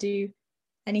you're going to do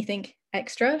anything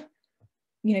extra,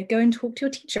 you know, go and talk to your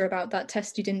teacher about that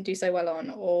test you didn't do so well on,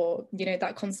 or, you know,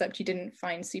 that concept you didn't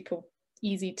find super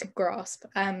easy to grasp.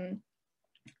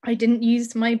 I didn't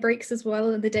use my breaks as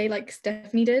well in the day like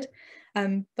Stephanie did,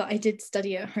 but I did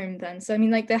study at home then. So I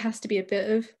mean, like, there has to be a bit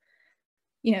of,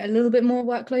 you know, a little bit more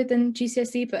workload than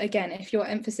GCSE. But again, if your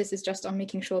emphasis is just on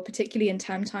making sure, particularly in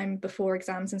term time before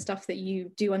exams and stuff, that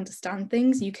you do understand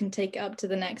things, you can take it up to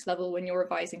the next level when you're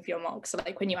revising for your mocks. So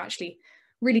like when you actually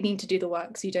really need to do the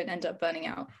work, so you don't end up burning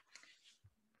out.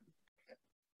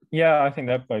 Yeah, I think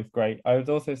they're both great. I would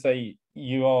also say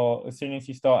as soon as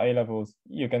you start A-levels,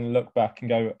 you're going to look back and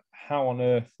go, how on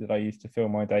earth did I used to fill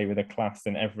my day with a class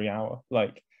in every hour?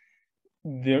 Like,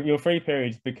 your free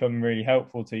periods become really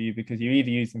helpful to you because you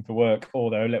either use them for work or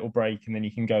they're a little break and then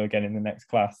you can go again in the next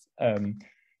class.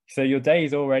 So your day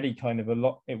is already kind of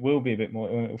it will be a bit more,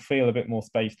 it will feel a bit more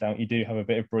spaced out. You do have a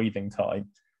bit of breathing time,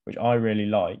 which I really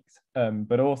liked.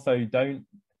 But also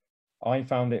I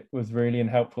found it was really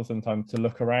unhelpful sometimes to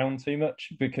look around too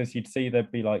much, because you'd see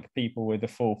there'd be like people with a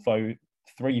full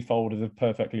 3 folders of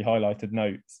perfectly highlighted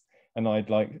notes, and I'd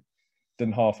like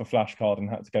done half a flashcard and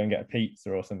had to go and get a pizza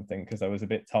or something because I was a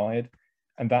bit tired.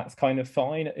 And that's kind of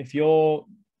fine if you're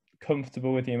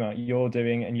comfortable with the amount you're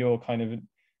doing and you're kind of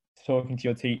talking to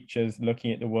your teachers,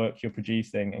 looking at the work you're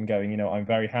producing and going, you know, I'm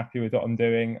very happy with what I'm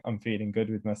doing, I'm feeling good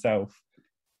with myself.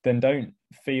 Then don't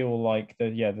feel like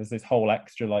there's this whole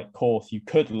extra like course you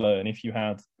could learn if you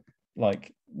had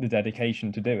like the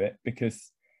dedication to do it,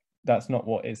 because that's not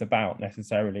what it's about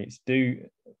necessarily. It's do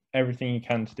everything you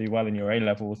can to do well in your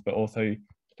A-levels, but also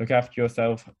look after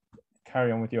yourself, carry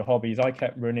on with your hobbies. I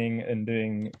kept running and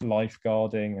doing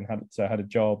lifeguarding and had a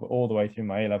job all the way through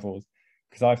my A-levels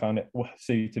because I found it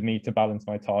suited me to balance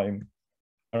my time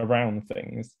around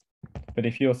things. But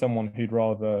if you're someone who'd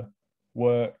rather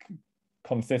work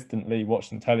consistently, watch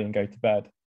some telly and go to bed,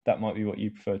 that might be what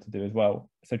you prefer to do as well.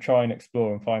 So try and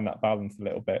explore and find that balance a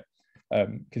little bit,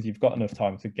 because you've got enough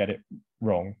time to get it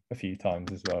wrong a few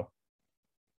times as well.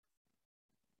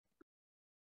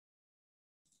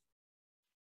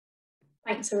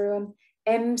 Thanks, everyone.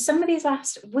 Somebody's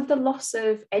asked, would the loss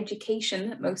of education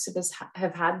that most of us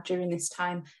have had during this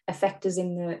time affect us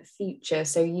in the future?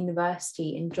 So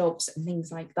university and jobs and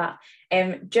things like that.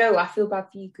 Joe, I feel bad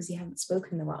for you because you haven't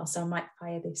spoken in a while, so I might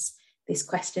fire this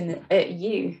question at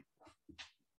you.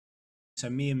 So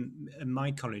me and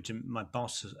my college and my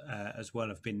boss as well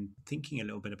have been thinking a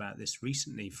little bit about this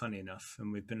recently, funny enough,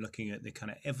 and we've been looking at the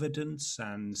kind of evidence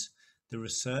and the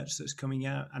research that's coming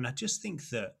out. And I just think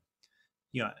that,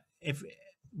 if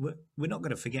we're not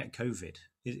going to forget COVID,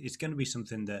 it's going to be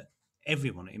something that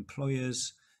everyone,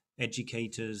 employers,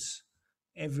 educators,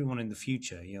 everyone in the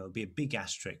future, there'll be a big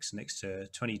asterisk next to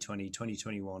 2020,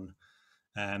 2021.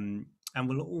 And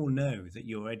we'll all know that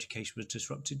your education was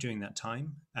disrupted during that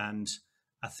time. And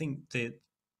I think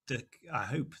I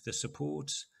hope the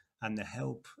support and the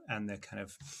help and the kind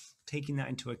of taking that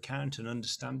into account and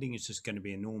understanding is just going to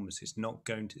be enormous. It's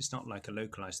not like a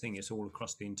localized thing. It's all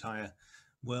across the entire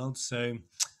world. So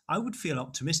I would feel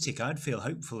optimistic. I'd feel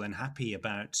hopeful and happy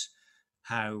about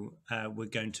how we're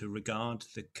going to regard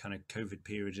the kind of COVID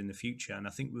period in the future. And I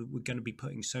think we're going to be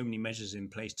putting so many measures in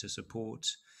place to support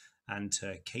and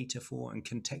to cater for and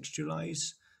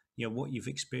contextualize, what you've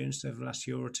experienced over the last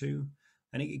year or two.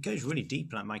 And it goes really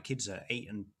deep. Like my kids are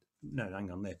 10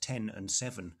 and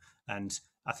 7. And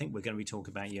I think we're going to be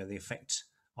talking about, the effect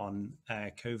on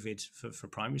COVID for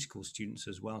primary school students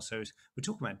as well. So we're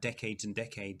talking about decades and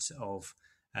decades of,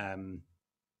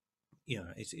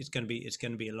 it's going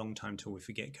to be a long time till we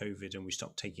forget COVID and we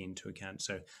stop taking into account.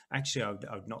 So actually, I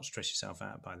would not stress yourself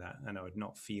out by that, and I would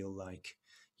not feel like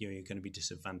you're going to be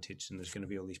disadvantaged, and there's going to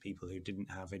be all these people who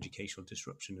didn't have educational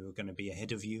disruption who are going to be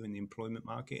ahead of you in the employment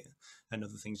market and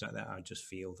other things like that. I just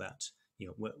feel that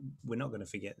we're not going to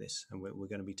forget this, and we're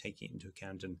going to be taking it into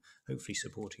account and hopefully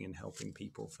supporting and helping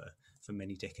people for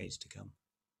many decades to come.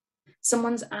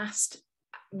 Someone's asked,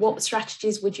 what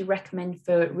strategies would you recommend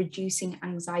for reducing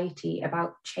anxiety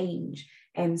about change?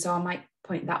 So I might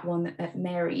point that one at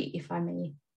Mary, if I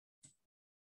may.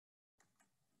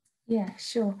 Yeah,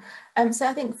 sure. So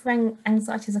I think for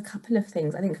anxiety, there's a couple of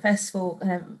things. I think first of all,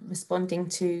 responding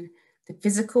to the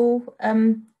physical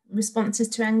responses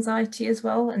to anxiety as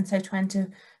well. And so trying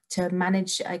to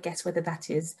manage, I guess, whether that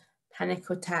is panic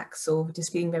attacks or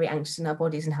just feeling very anxious in our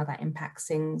bodies and how that impacts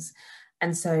things.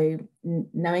 And so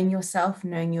knowing yourself,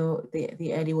 knowing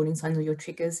the early warning signs or your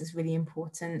triggers is really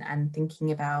important, and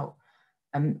thinking about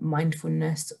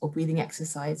mindfulness or breathing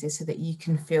exercises so that you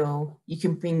can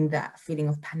bring that feeling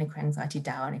of panic or anxiety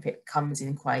down if it comes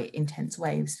in quite intense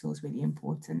waves feels really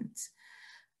important.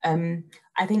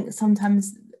 I think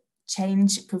sometimes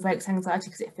change provokes anxiety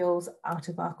because it feels out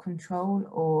of our control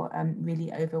or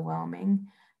really overwhelming.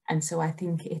 And so I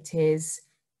think it is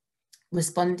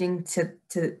responding to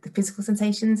the physical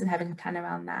sensations and having a plan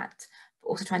around that, but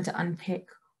also trying to unpick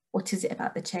what is it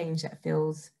about the change that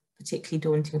feels particularly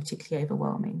daunting or particularly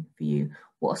overwhelming for you.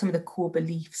 What are some of the core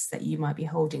beliefs that you might be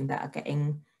holding that are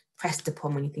getting pressed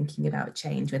upon when you're thinking about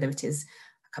change, whether it is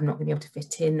like, I'm not going to be able to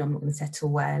fit in, or I'm not going to settle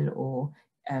well, or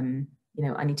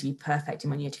I need to be perfect in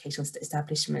my new educational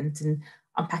establishment. And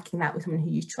unpacking that with someone who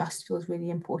you trust feels really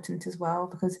important as well,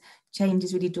 because change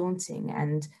is really daunting,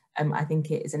 and I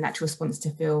think it is a natural response to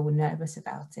feel nervous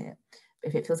about it. But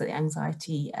if it feels like the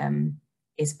anxiety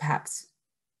is perhaps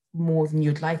more than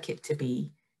you'd like it to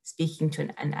be, speaking to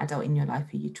an adult in your life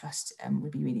who you trust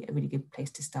would be a really good place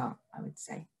to start, I would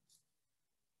say.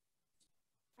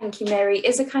 Thank you, Mary.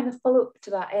 As a kind of follow-up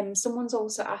to that, someone's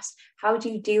also asked, how do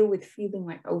you deal with feeling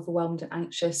like overwhelmed and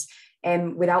anxious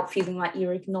without feeling like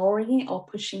you're ignoring it or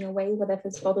pushing away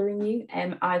whatever's bothering you?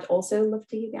 I'd also love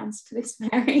to hear the answer to this,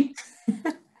 Mary.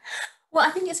 Well,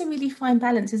 I think it's a really fine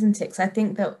balance, isn't it? Because I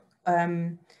think that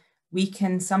we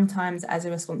can sometimes, as a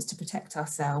response to protect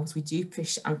ourselves, we do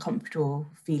push uncomfortable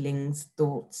feelings,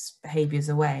 thoughts, behaviours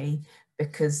away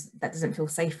because that doesn't feel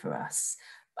safe for us.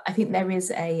 But I think there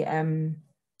is a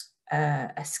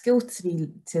skill to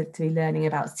be learning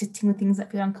about sitting with things that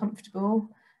feel uncomfortable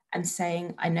and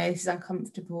saying, I know this is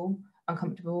uncomfortable,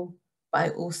 but I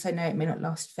also know it may not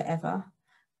last forever.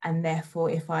 And therefore,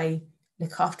 if I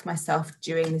look after myself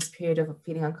during this period of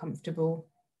feeling uncomfortable,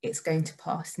 it's going to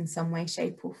pass in some way,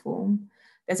 shape or form.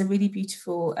 There's a really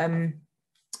beautiful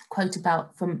quote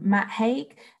from Matt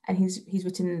Haig, and he's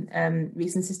written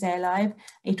Reasons to Stay Alive. And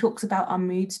he talks about our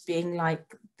moods being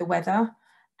like the weather.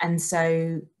 And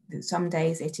so some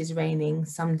days it is raining,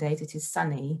 some days it is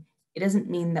sunny. It doesn't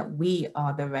mean that we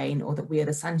are the rain or that we are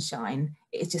the sunshine.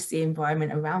 It's just the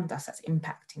environment around us that's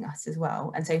impacting us as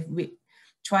well. And so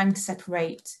trying to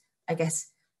separate, I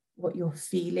guess, what you're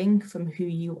feeling from who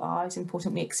you are is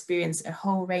important. We experience a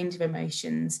whole range of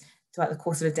emotions throughout the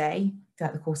course of a day,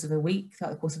 throughout the course of a week,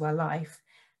 throughout the course of our life,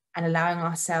 and allowing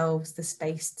ourselves the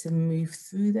space to move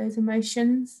through those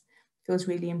emotions feels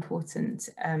really important,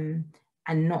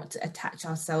 and not to attach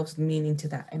ourselves meaning to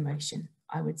that emotion,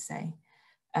 I would say.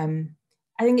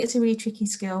 I think it's a really tricky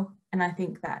skill, and I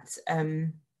think that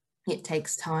it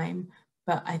takes time,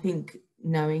 but I think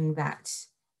knowing that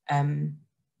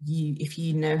if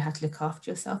you know how to look after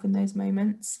yourself in those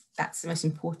moments, that's the most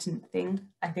important thing,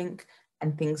 I think,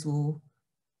 and things will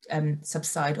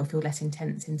subside or feel less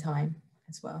intense in time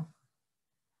as well.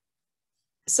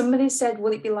 Somebody said,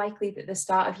 will it be likely that the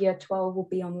start of year 12 will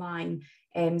be online?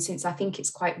 Since I think it's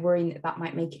quite worrying that that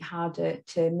might make it harder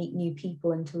to meet new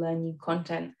people and to learn new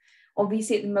content.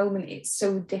 Obviously at the moment it's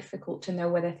so difficult to know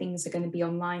whether things are going to be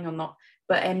online or not,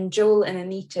 but Joel and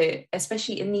Anita,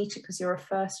 especially Anita because you're a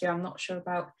first year, I'm not sure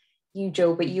about you,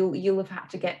 Joel, but you'll have had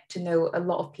to get to know a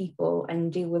lot of people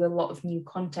and deal with a lot of new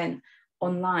content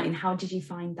online. How did you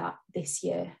find that this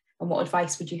year, and what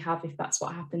advice would you have if that's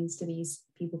what happens to these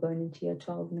people going into year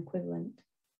 12 and equivalent?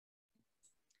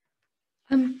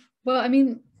 Well, I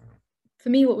mean, for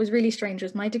me what was really strange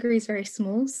was my degree is very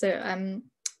small, so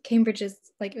Cambridge is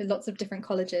like lots of different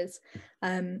colleges,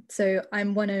 so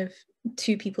I'm one of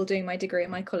 2 people doing my degree at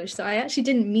my college, so I actually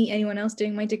didn't meet anyone else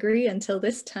doing my degree until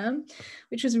this term,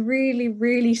 which was really,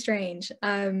 really strange.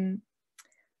 And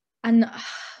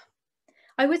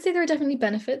I would say there are definitely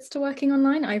benefits to working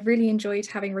online. I really enjoyed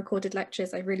having recorded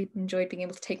lectures. I really enjoyed being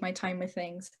able to take my time with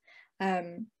things,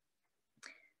 and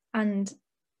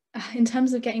in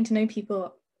terms of getting to know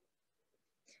people,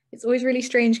 it's always really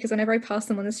strange because whenever I pass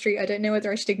them on the street, I don't know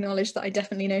whether I should acknowledge that I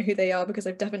definitely know who they are because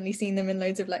I've definitely seen them in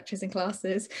loads of lectures and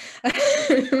classes.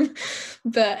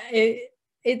 But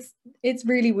it's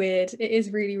really weird. It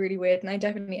is really, really weird. And I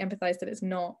definitely empathize that it's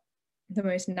not the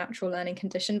most natural learning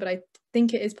condition, but I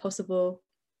think it is possible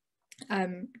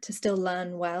to still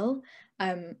learn well.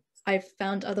 I've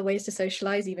found other ways to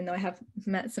socialize, even though I have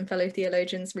met some fellow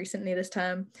theologians recently this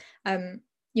term.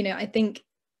 You know, I think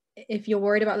if you're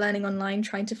worried about learning online,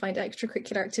 trying to find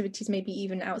extracurricular activities, maybe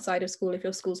even outside of school, if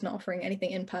your school's not offering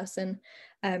anything in person,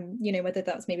 you know, whether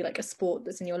that's maybe like a sport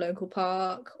that's in your local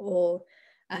park, or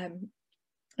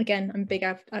again, I'm a big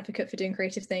advocate for doing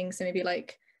creative things, so maybe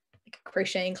like a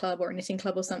crocheting club or a knitting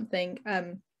club or something.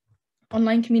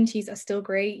 Online communities are still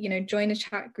great, you know, join a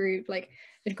chat group, like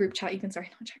a group chat even, sorry,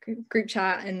 not chat group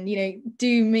chat, and, you know,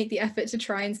 do make the effort to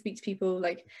try and speak to people.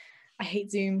 Like, I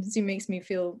hate Zoom makes me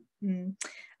feel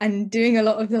and doing a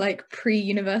lot of the like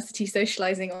pre-university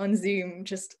socializing on Zoom,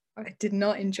 just I did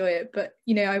not enjoy it. But,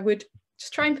 you know, I would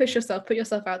just try and push yourself, put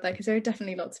yourself out there, because there are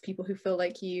definitely lots of people who feel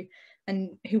like you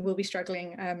and who will be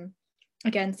struggling.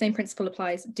 Again, same principle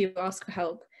applies, do ask for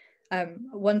help.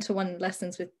 One-to-one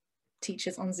lessons with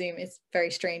teachers on Zoom is very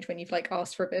strange when you've like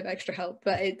asked for a bit of extra help,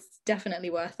 but it's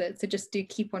definitely worth it. So just do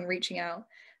keep on reaching out,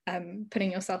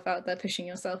 putting yourself out there, pushing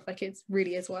yourself, like it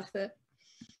really is worth it.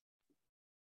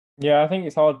 Yeah, I think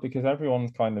it's hard because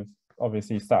everyone's kind of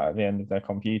obviously sat at the end of their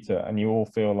computer and you all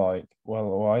feel like,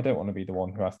 well, I don't want to be the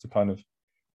one who has to kind of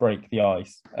break the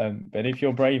ice. But if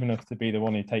you're brave enough to be the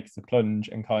one who takes the plunge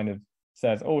and kind of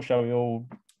says, oh, shall we all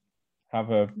have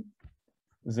a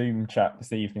Zoom chat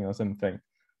this evening or something?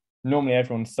 Normally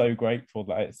everyone's so grateful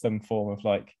that it's some form of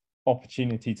like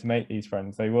opportunity to make these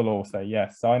friends. They will all say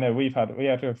yes. So I know we had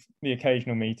the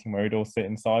occasional meeting where we'd all sit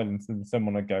in silence and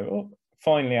someone would go, oh,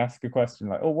 finally ask a question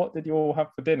like, oh, what did you all have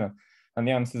for dinner? And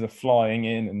the answers are flying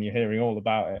in and you're hearing all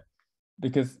about it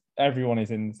because everyone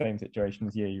is in the same situation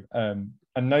as you. And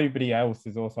nobody else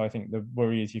is also, I think the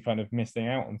worry is you're kind of missing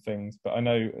out on things. But I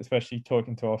know, especially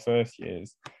talking to our first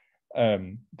years,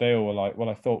 they all were like, well,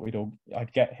 I thought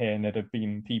I'd get here and there'd have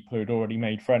been people who'd already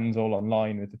made friends all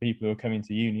online with the people who were coming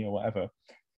to uni or whatever.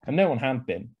 And no one had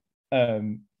been.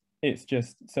 It's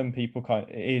just some people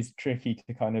it is tricky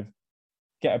to kind of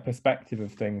get a perspective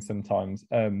of things sometimes,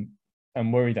 and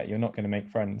worry that you're not going to make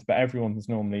friends, but everyone's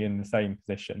normally in the same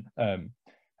position,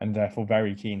 and therefore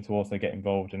very keen to also get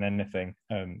involved in anything,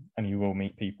 and you will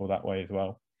meet people that way as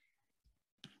well.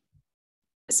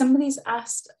 Somebody's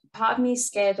asked, part of me is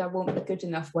scared I won't be good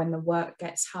enough when the work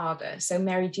gets harder. So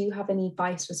Mary, do you have any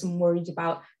advice for someone worried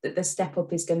about that the step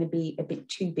up is going to be a bit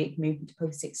too big moving to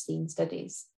post-16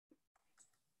 studies?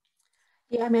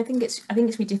 Yeah, I mean, I think it's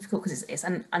really difficult because it's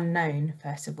an unknown,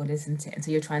 first of all, isn't it? And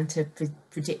so you're trying to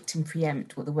predict and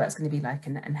preempt what the work's going to be like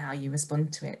and how you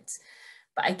respond to it.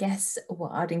 But I guess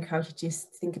what I'd encourage you to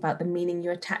just think about the meaning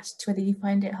you're attached to whether you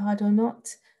find it hard or not.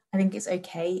 I think it's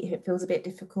okay if it feels a bit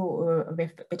difficult or a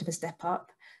bit of a step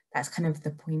up. That's kind of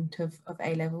the point of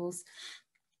A-levels.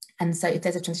 And so if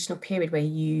there's a transitional period where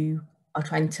you are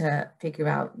trying to figure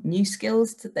out new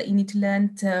skills that you need to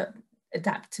learn to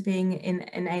adapt to being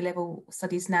in A-level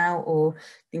studies now, or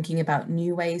thinking about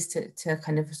new ways to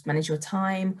kind of manage your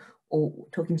time, or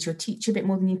talking to your teacher a bit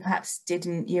more than you perhaps did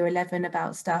in year 11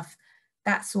 about stuff,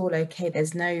 that's all okay.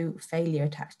 There's no failure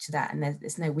attached to that, and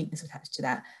there's no weakness attached to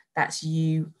that. That's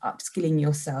you upskilling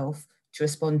yourself to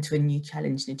respond to a new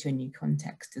challenge and to a new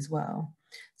context as well.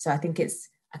 So I think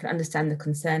I can understand the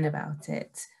concern about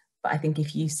it, but I think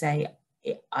if you say,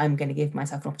 I'm going to give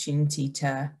myself an opportunity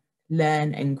to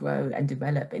learn and grow and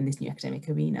develop in this new academic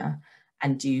arena,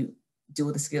 and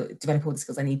develop all the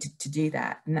skills I need to do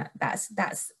that, and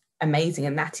that's amazing.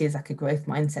 And that is like a growth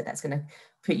mindset that's going to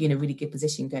put you in a really good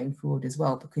position going forward as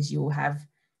well, because you will have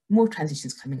more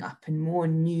transitions coming up and more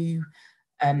new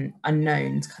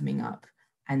unknowns coming up,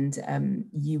 and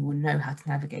you will know how to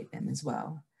navigate them as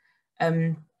well.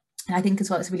 And I think as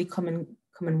well, it's a really common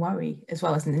worry as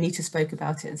well. As Anita spoke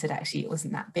about it and said, actually, it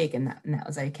wasn't that big, and that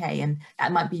was okay. And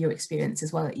that might be your experience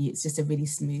as well. It's just a really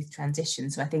smooth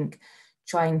transition. So I think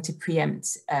trying to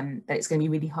preempt that it's going to be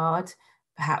really hard,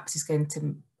 perhaps is going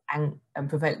to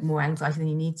provoke more anxiety than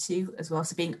you need to as well.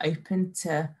 So being open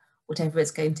to whatever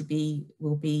it's going to be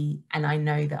will be, and I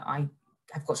know that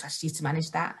I've got strategies to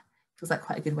manage that. Feels like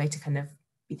quite a good way to kind of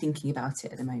be thinking about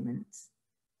it at the moment.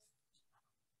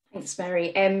 Thanks,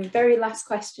 Mary. Very last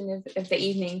question of the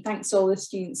evening. Thanks to all the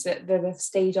students that have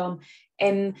stayed on.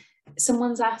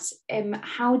 Someone's asked,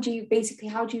 how do you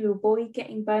avoid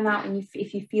getting burnt out? And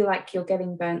if you feel like you're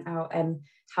getting burnt out,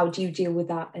 how do you deal with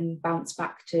that and bounce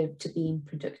back to being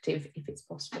productive if it's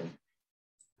possible?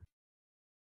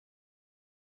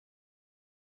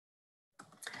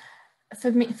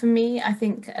 For me, I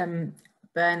think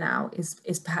burnout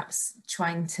is perhaps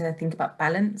trying to think about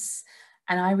balance.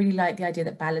 And I really like the idea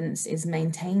that balance is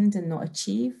maintained and not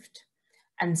achieved.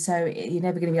 And so you're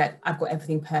never going to be like, I've got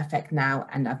everything perfect now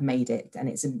and I've made it and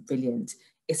it's brilliant.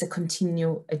 It's a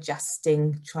continual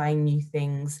adjusting, trying new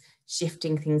things,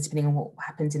 shifting things depending on what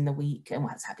happens in the week and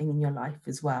what's happening in your life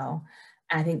as well.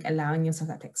 And I think allowing yourself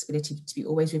that flexibility to be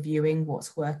always reviewing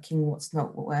what's working, what's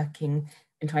not working,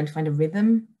 and trying to find a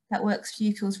rhythm that works for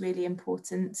you feels really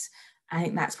important. I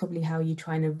think that's probably how you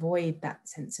try and avoid that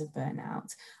sense of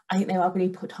burnout. I think there are going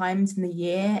to be times in the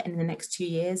year and in the next 2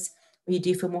 years where you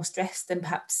do feel more stressed than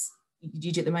perhaps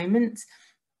you do at the moment,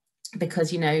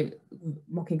 because, you know,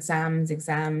 mock exams,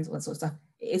 all that sort of stuff,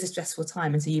 it is a stressful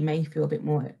time. And so you may feel a bit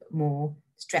more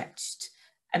stretched.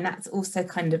 And that's also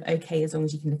kind of okay, as long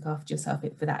as you can look after yourself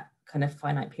for that kind of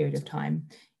finite period of time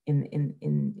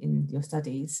in your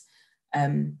studies.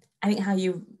 I think how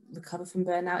you recover from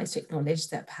burnout is to acknowledge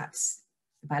that perhaps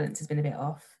the balance has been a bit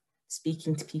off,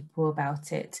 speaking to people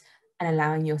about it and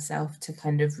allowing yourself to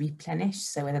kind of replenish.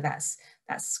 So whether that's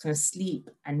kind of sleep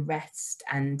and rest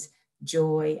and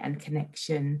joy and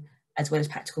connection, as well as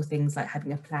practical things like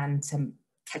having a plan to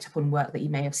catch up on work that you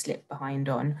may have slipped behind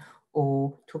on,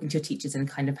 or talking to your teachers and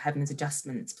kind of having those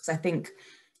adjustments. Because I think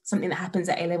something that happens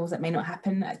at A levels that may not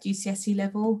happen at GCSE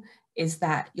level is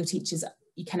that your teachers,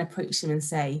 you can approach them and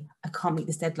say, I can't meet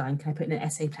this deadline, can I put in an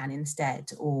essay plan instead?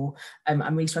 Or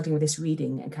I'm really struggling with this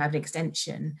reading and can I have an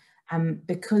extension?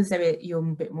 Because you're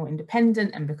a bit more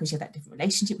independent and because you have that different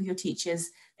relationship with your teachers,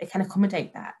 they can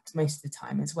accommodate that most of the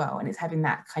time as well. And it's having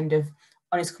that kind of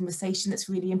honest conversation that's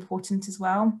really important as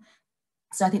well.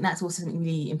 So I think that's also something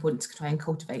really important to try and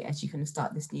cultivate as you kind of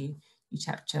start this new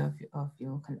chapter of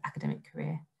your kind of academic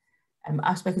career.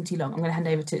 I've spoken too long. I'm going to hand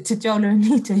over to Joel or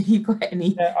Anita if you've got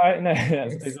any. Yeah, no,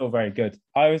 it's all very good.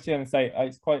 I was going to say,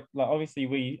 it's quite like,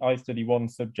 obviously I study one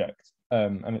subject,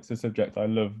 and it's a subject I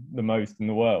love the most in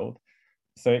the world.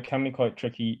 So it can be quite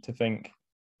tricky to think,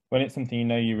 when it's something you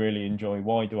know you really enjoy,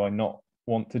 why do I not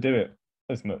want to do it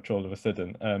as much all of a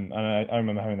sudden? And I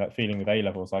remember having that feeling with A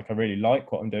levels, like I really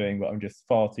like what I'm doing, but I'm just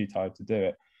far too tired to do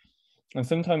it. And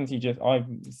sometimes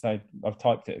I've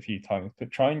typed it a few times,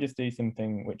 but try and just do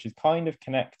something which is kind of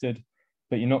connected,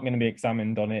 but you're not going to be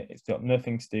examined on it. It's got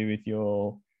nothing to do with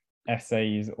your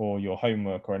essays or your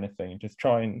homework or anything. Just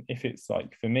try and, if it's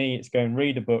like, for me, it's go and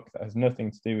read a book that has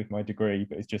nothing to do with my degree,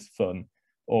 but it's just fun.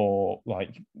 Or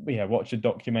like, yeah, watch a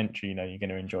documentary, you know, you're going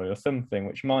to enjoy, or something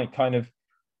which might kind of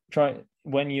try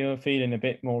when you're feeling a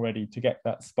bit more ready to get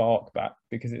that spark back,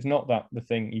 because it's not that the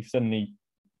thing you've suddenly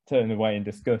turned away in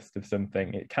disgust of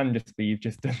something. It can just be you've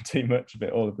just done too much of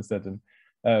it all of a sudden.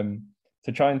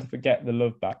 So trying to forget the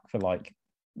love back for like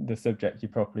the subject you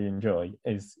properly enjoy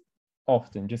is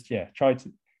often just, yeah, try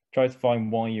to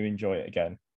find why you enjoy it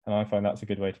again. And I find that's a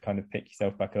good way to kind of pick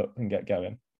yourself back up and get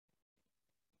going.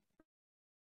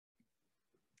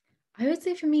 I would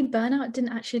say for me, burnout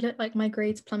didn't actually look like my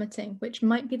grades plummeting, which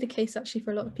might be the case actually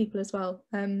for a lot of people as well.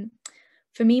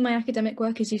 For me, my academic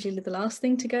work is usually the last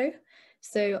thing to go.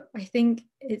 So I think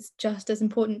it's just as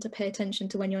important to pay attention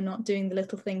to when you're not doing the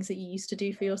little things that you used to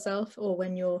do for yourself, or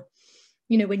when you're,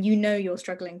 when you're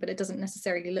struggling, but it doesn't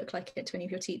necessarily look like it to any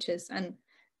of your teachers. And,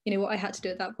 what I had to do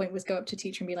at that point was go up to a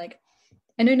teacher and be like,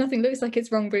 I know nothing looks like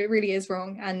it's wrong, but it really is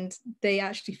wrong. And they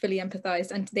actually fully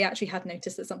empathized, and they actually had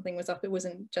noticed that something was up. It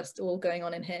wasn't just all going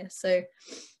on in here. So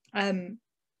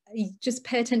you just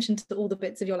pay attention to all the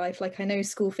bits of your life. Like, I know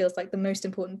school feels like the most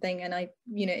important thing, and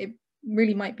it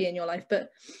really might be in your life,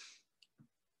 but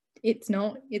it's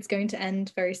not. It's going to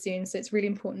end very soon. So it's really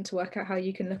important to work out how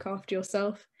you can look after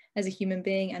yourself as a human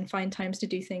being and find times to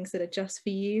do things that are just for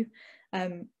you.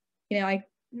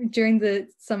 During the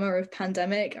summer of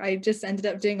pandemic, I just ended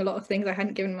up doing a lot of things I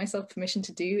hadn't given myself permission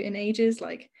to do in ages,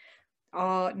 like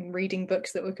art and reading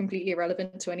books that were completely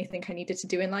irrelevant to anything I needed to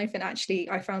do in life. And actually,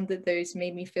 I found that those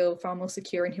made me feel far more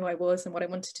secure in who I was and what I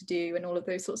wanted to do and all of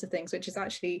those sorts of things, which is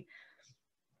actually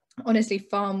honestly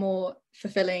far more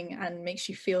fulfilling and makes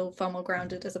you feel far more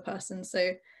grounded as a person.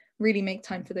 So really make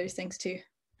time for those things too.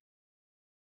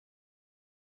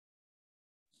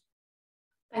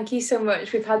 Thank you so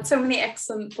much. We've had so many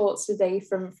excellent thoughts today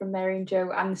from Mary and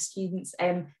Jo and the students.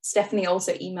 Stephanie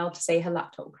also emailed to say her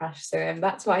laptop crashed, so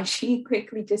that's why she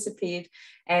quickly disappeared.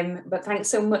 But thanks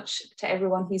so much to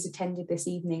everyone who's attended this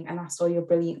evening and asked all your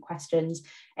brilliant questions.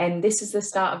 This is the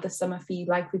start of the summer for you,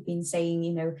 like we've been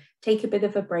saying, take a bit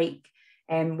of a break.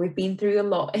 We've been through a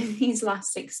lot in these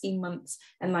last 16 months,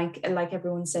 and like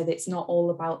everyone said, it's not all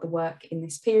about the work in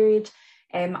this period.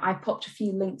 I popped a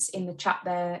few links in the chat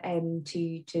there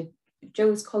to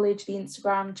Jo's college, the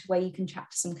Instagram, to where you can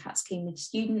chat to some CATS Cambridge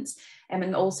students,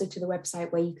 and also to the website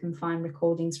where you can find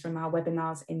recordings from our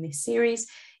webinars in this series.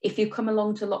 If you've come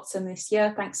along to lots of them this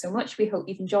year, thanks so much. We hope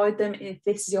you've enjoyed them. If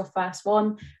this is your first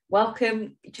one,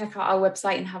 welcome. Check out our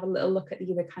website and have a little look at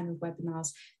the other kind of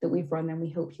webinars that we've run, and we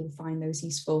hope you'll find those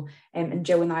useful. And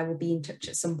Jo and I will be in touch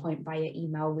at some point via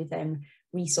email with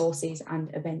resources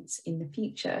and events in the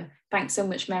future. Thanks so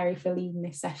much, Mary, for leading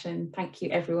this session. Thank you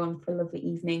everyone for a lovely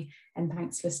evening, and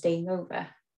thanks for staying over.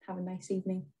 Have a nice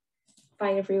evening.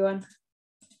 Bye everyone.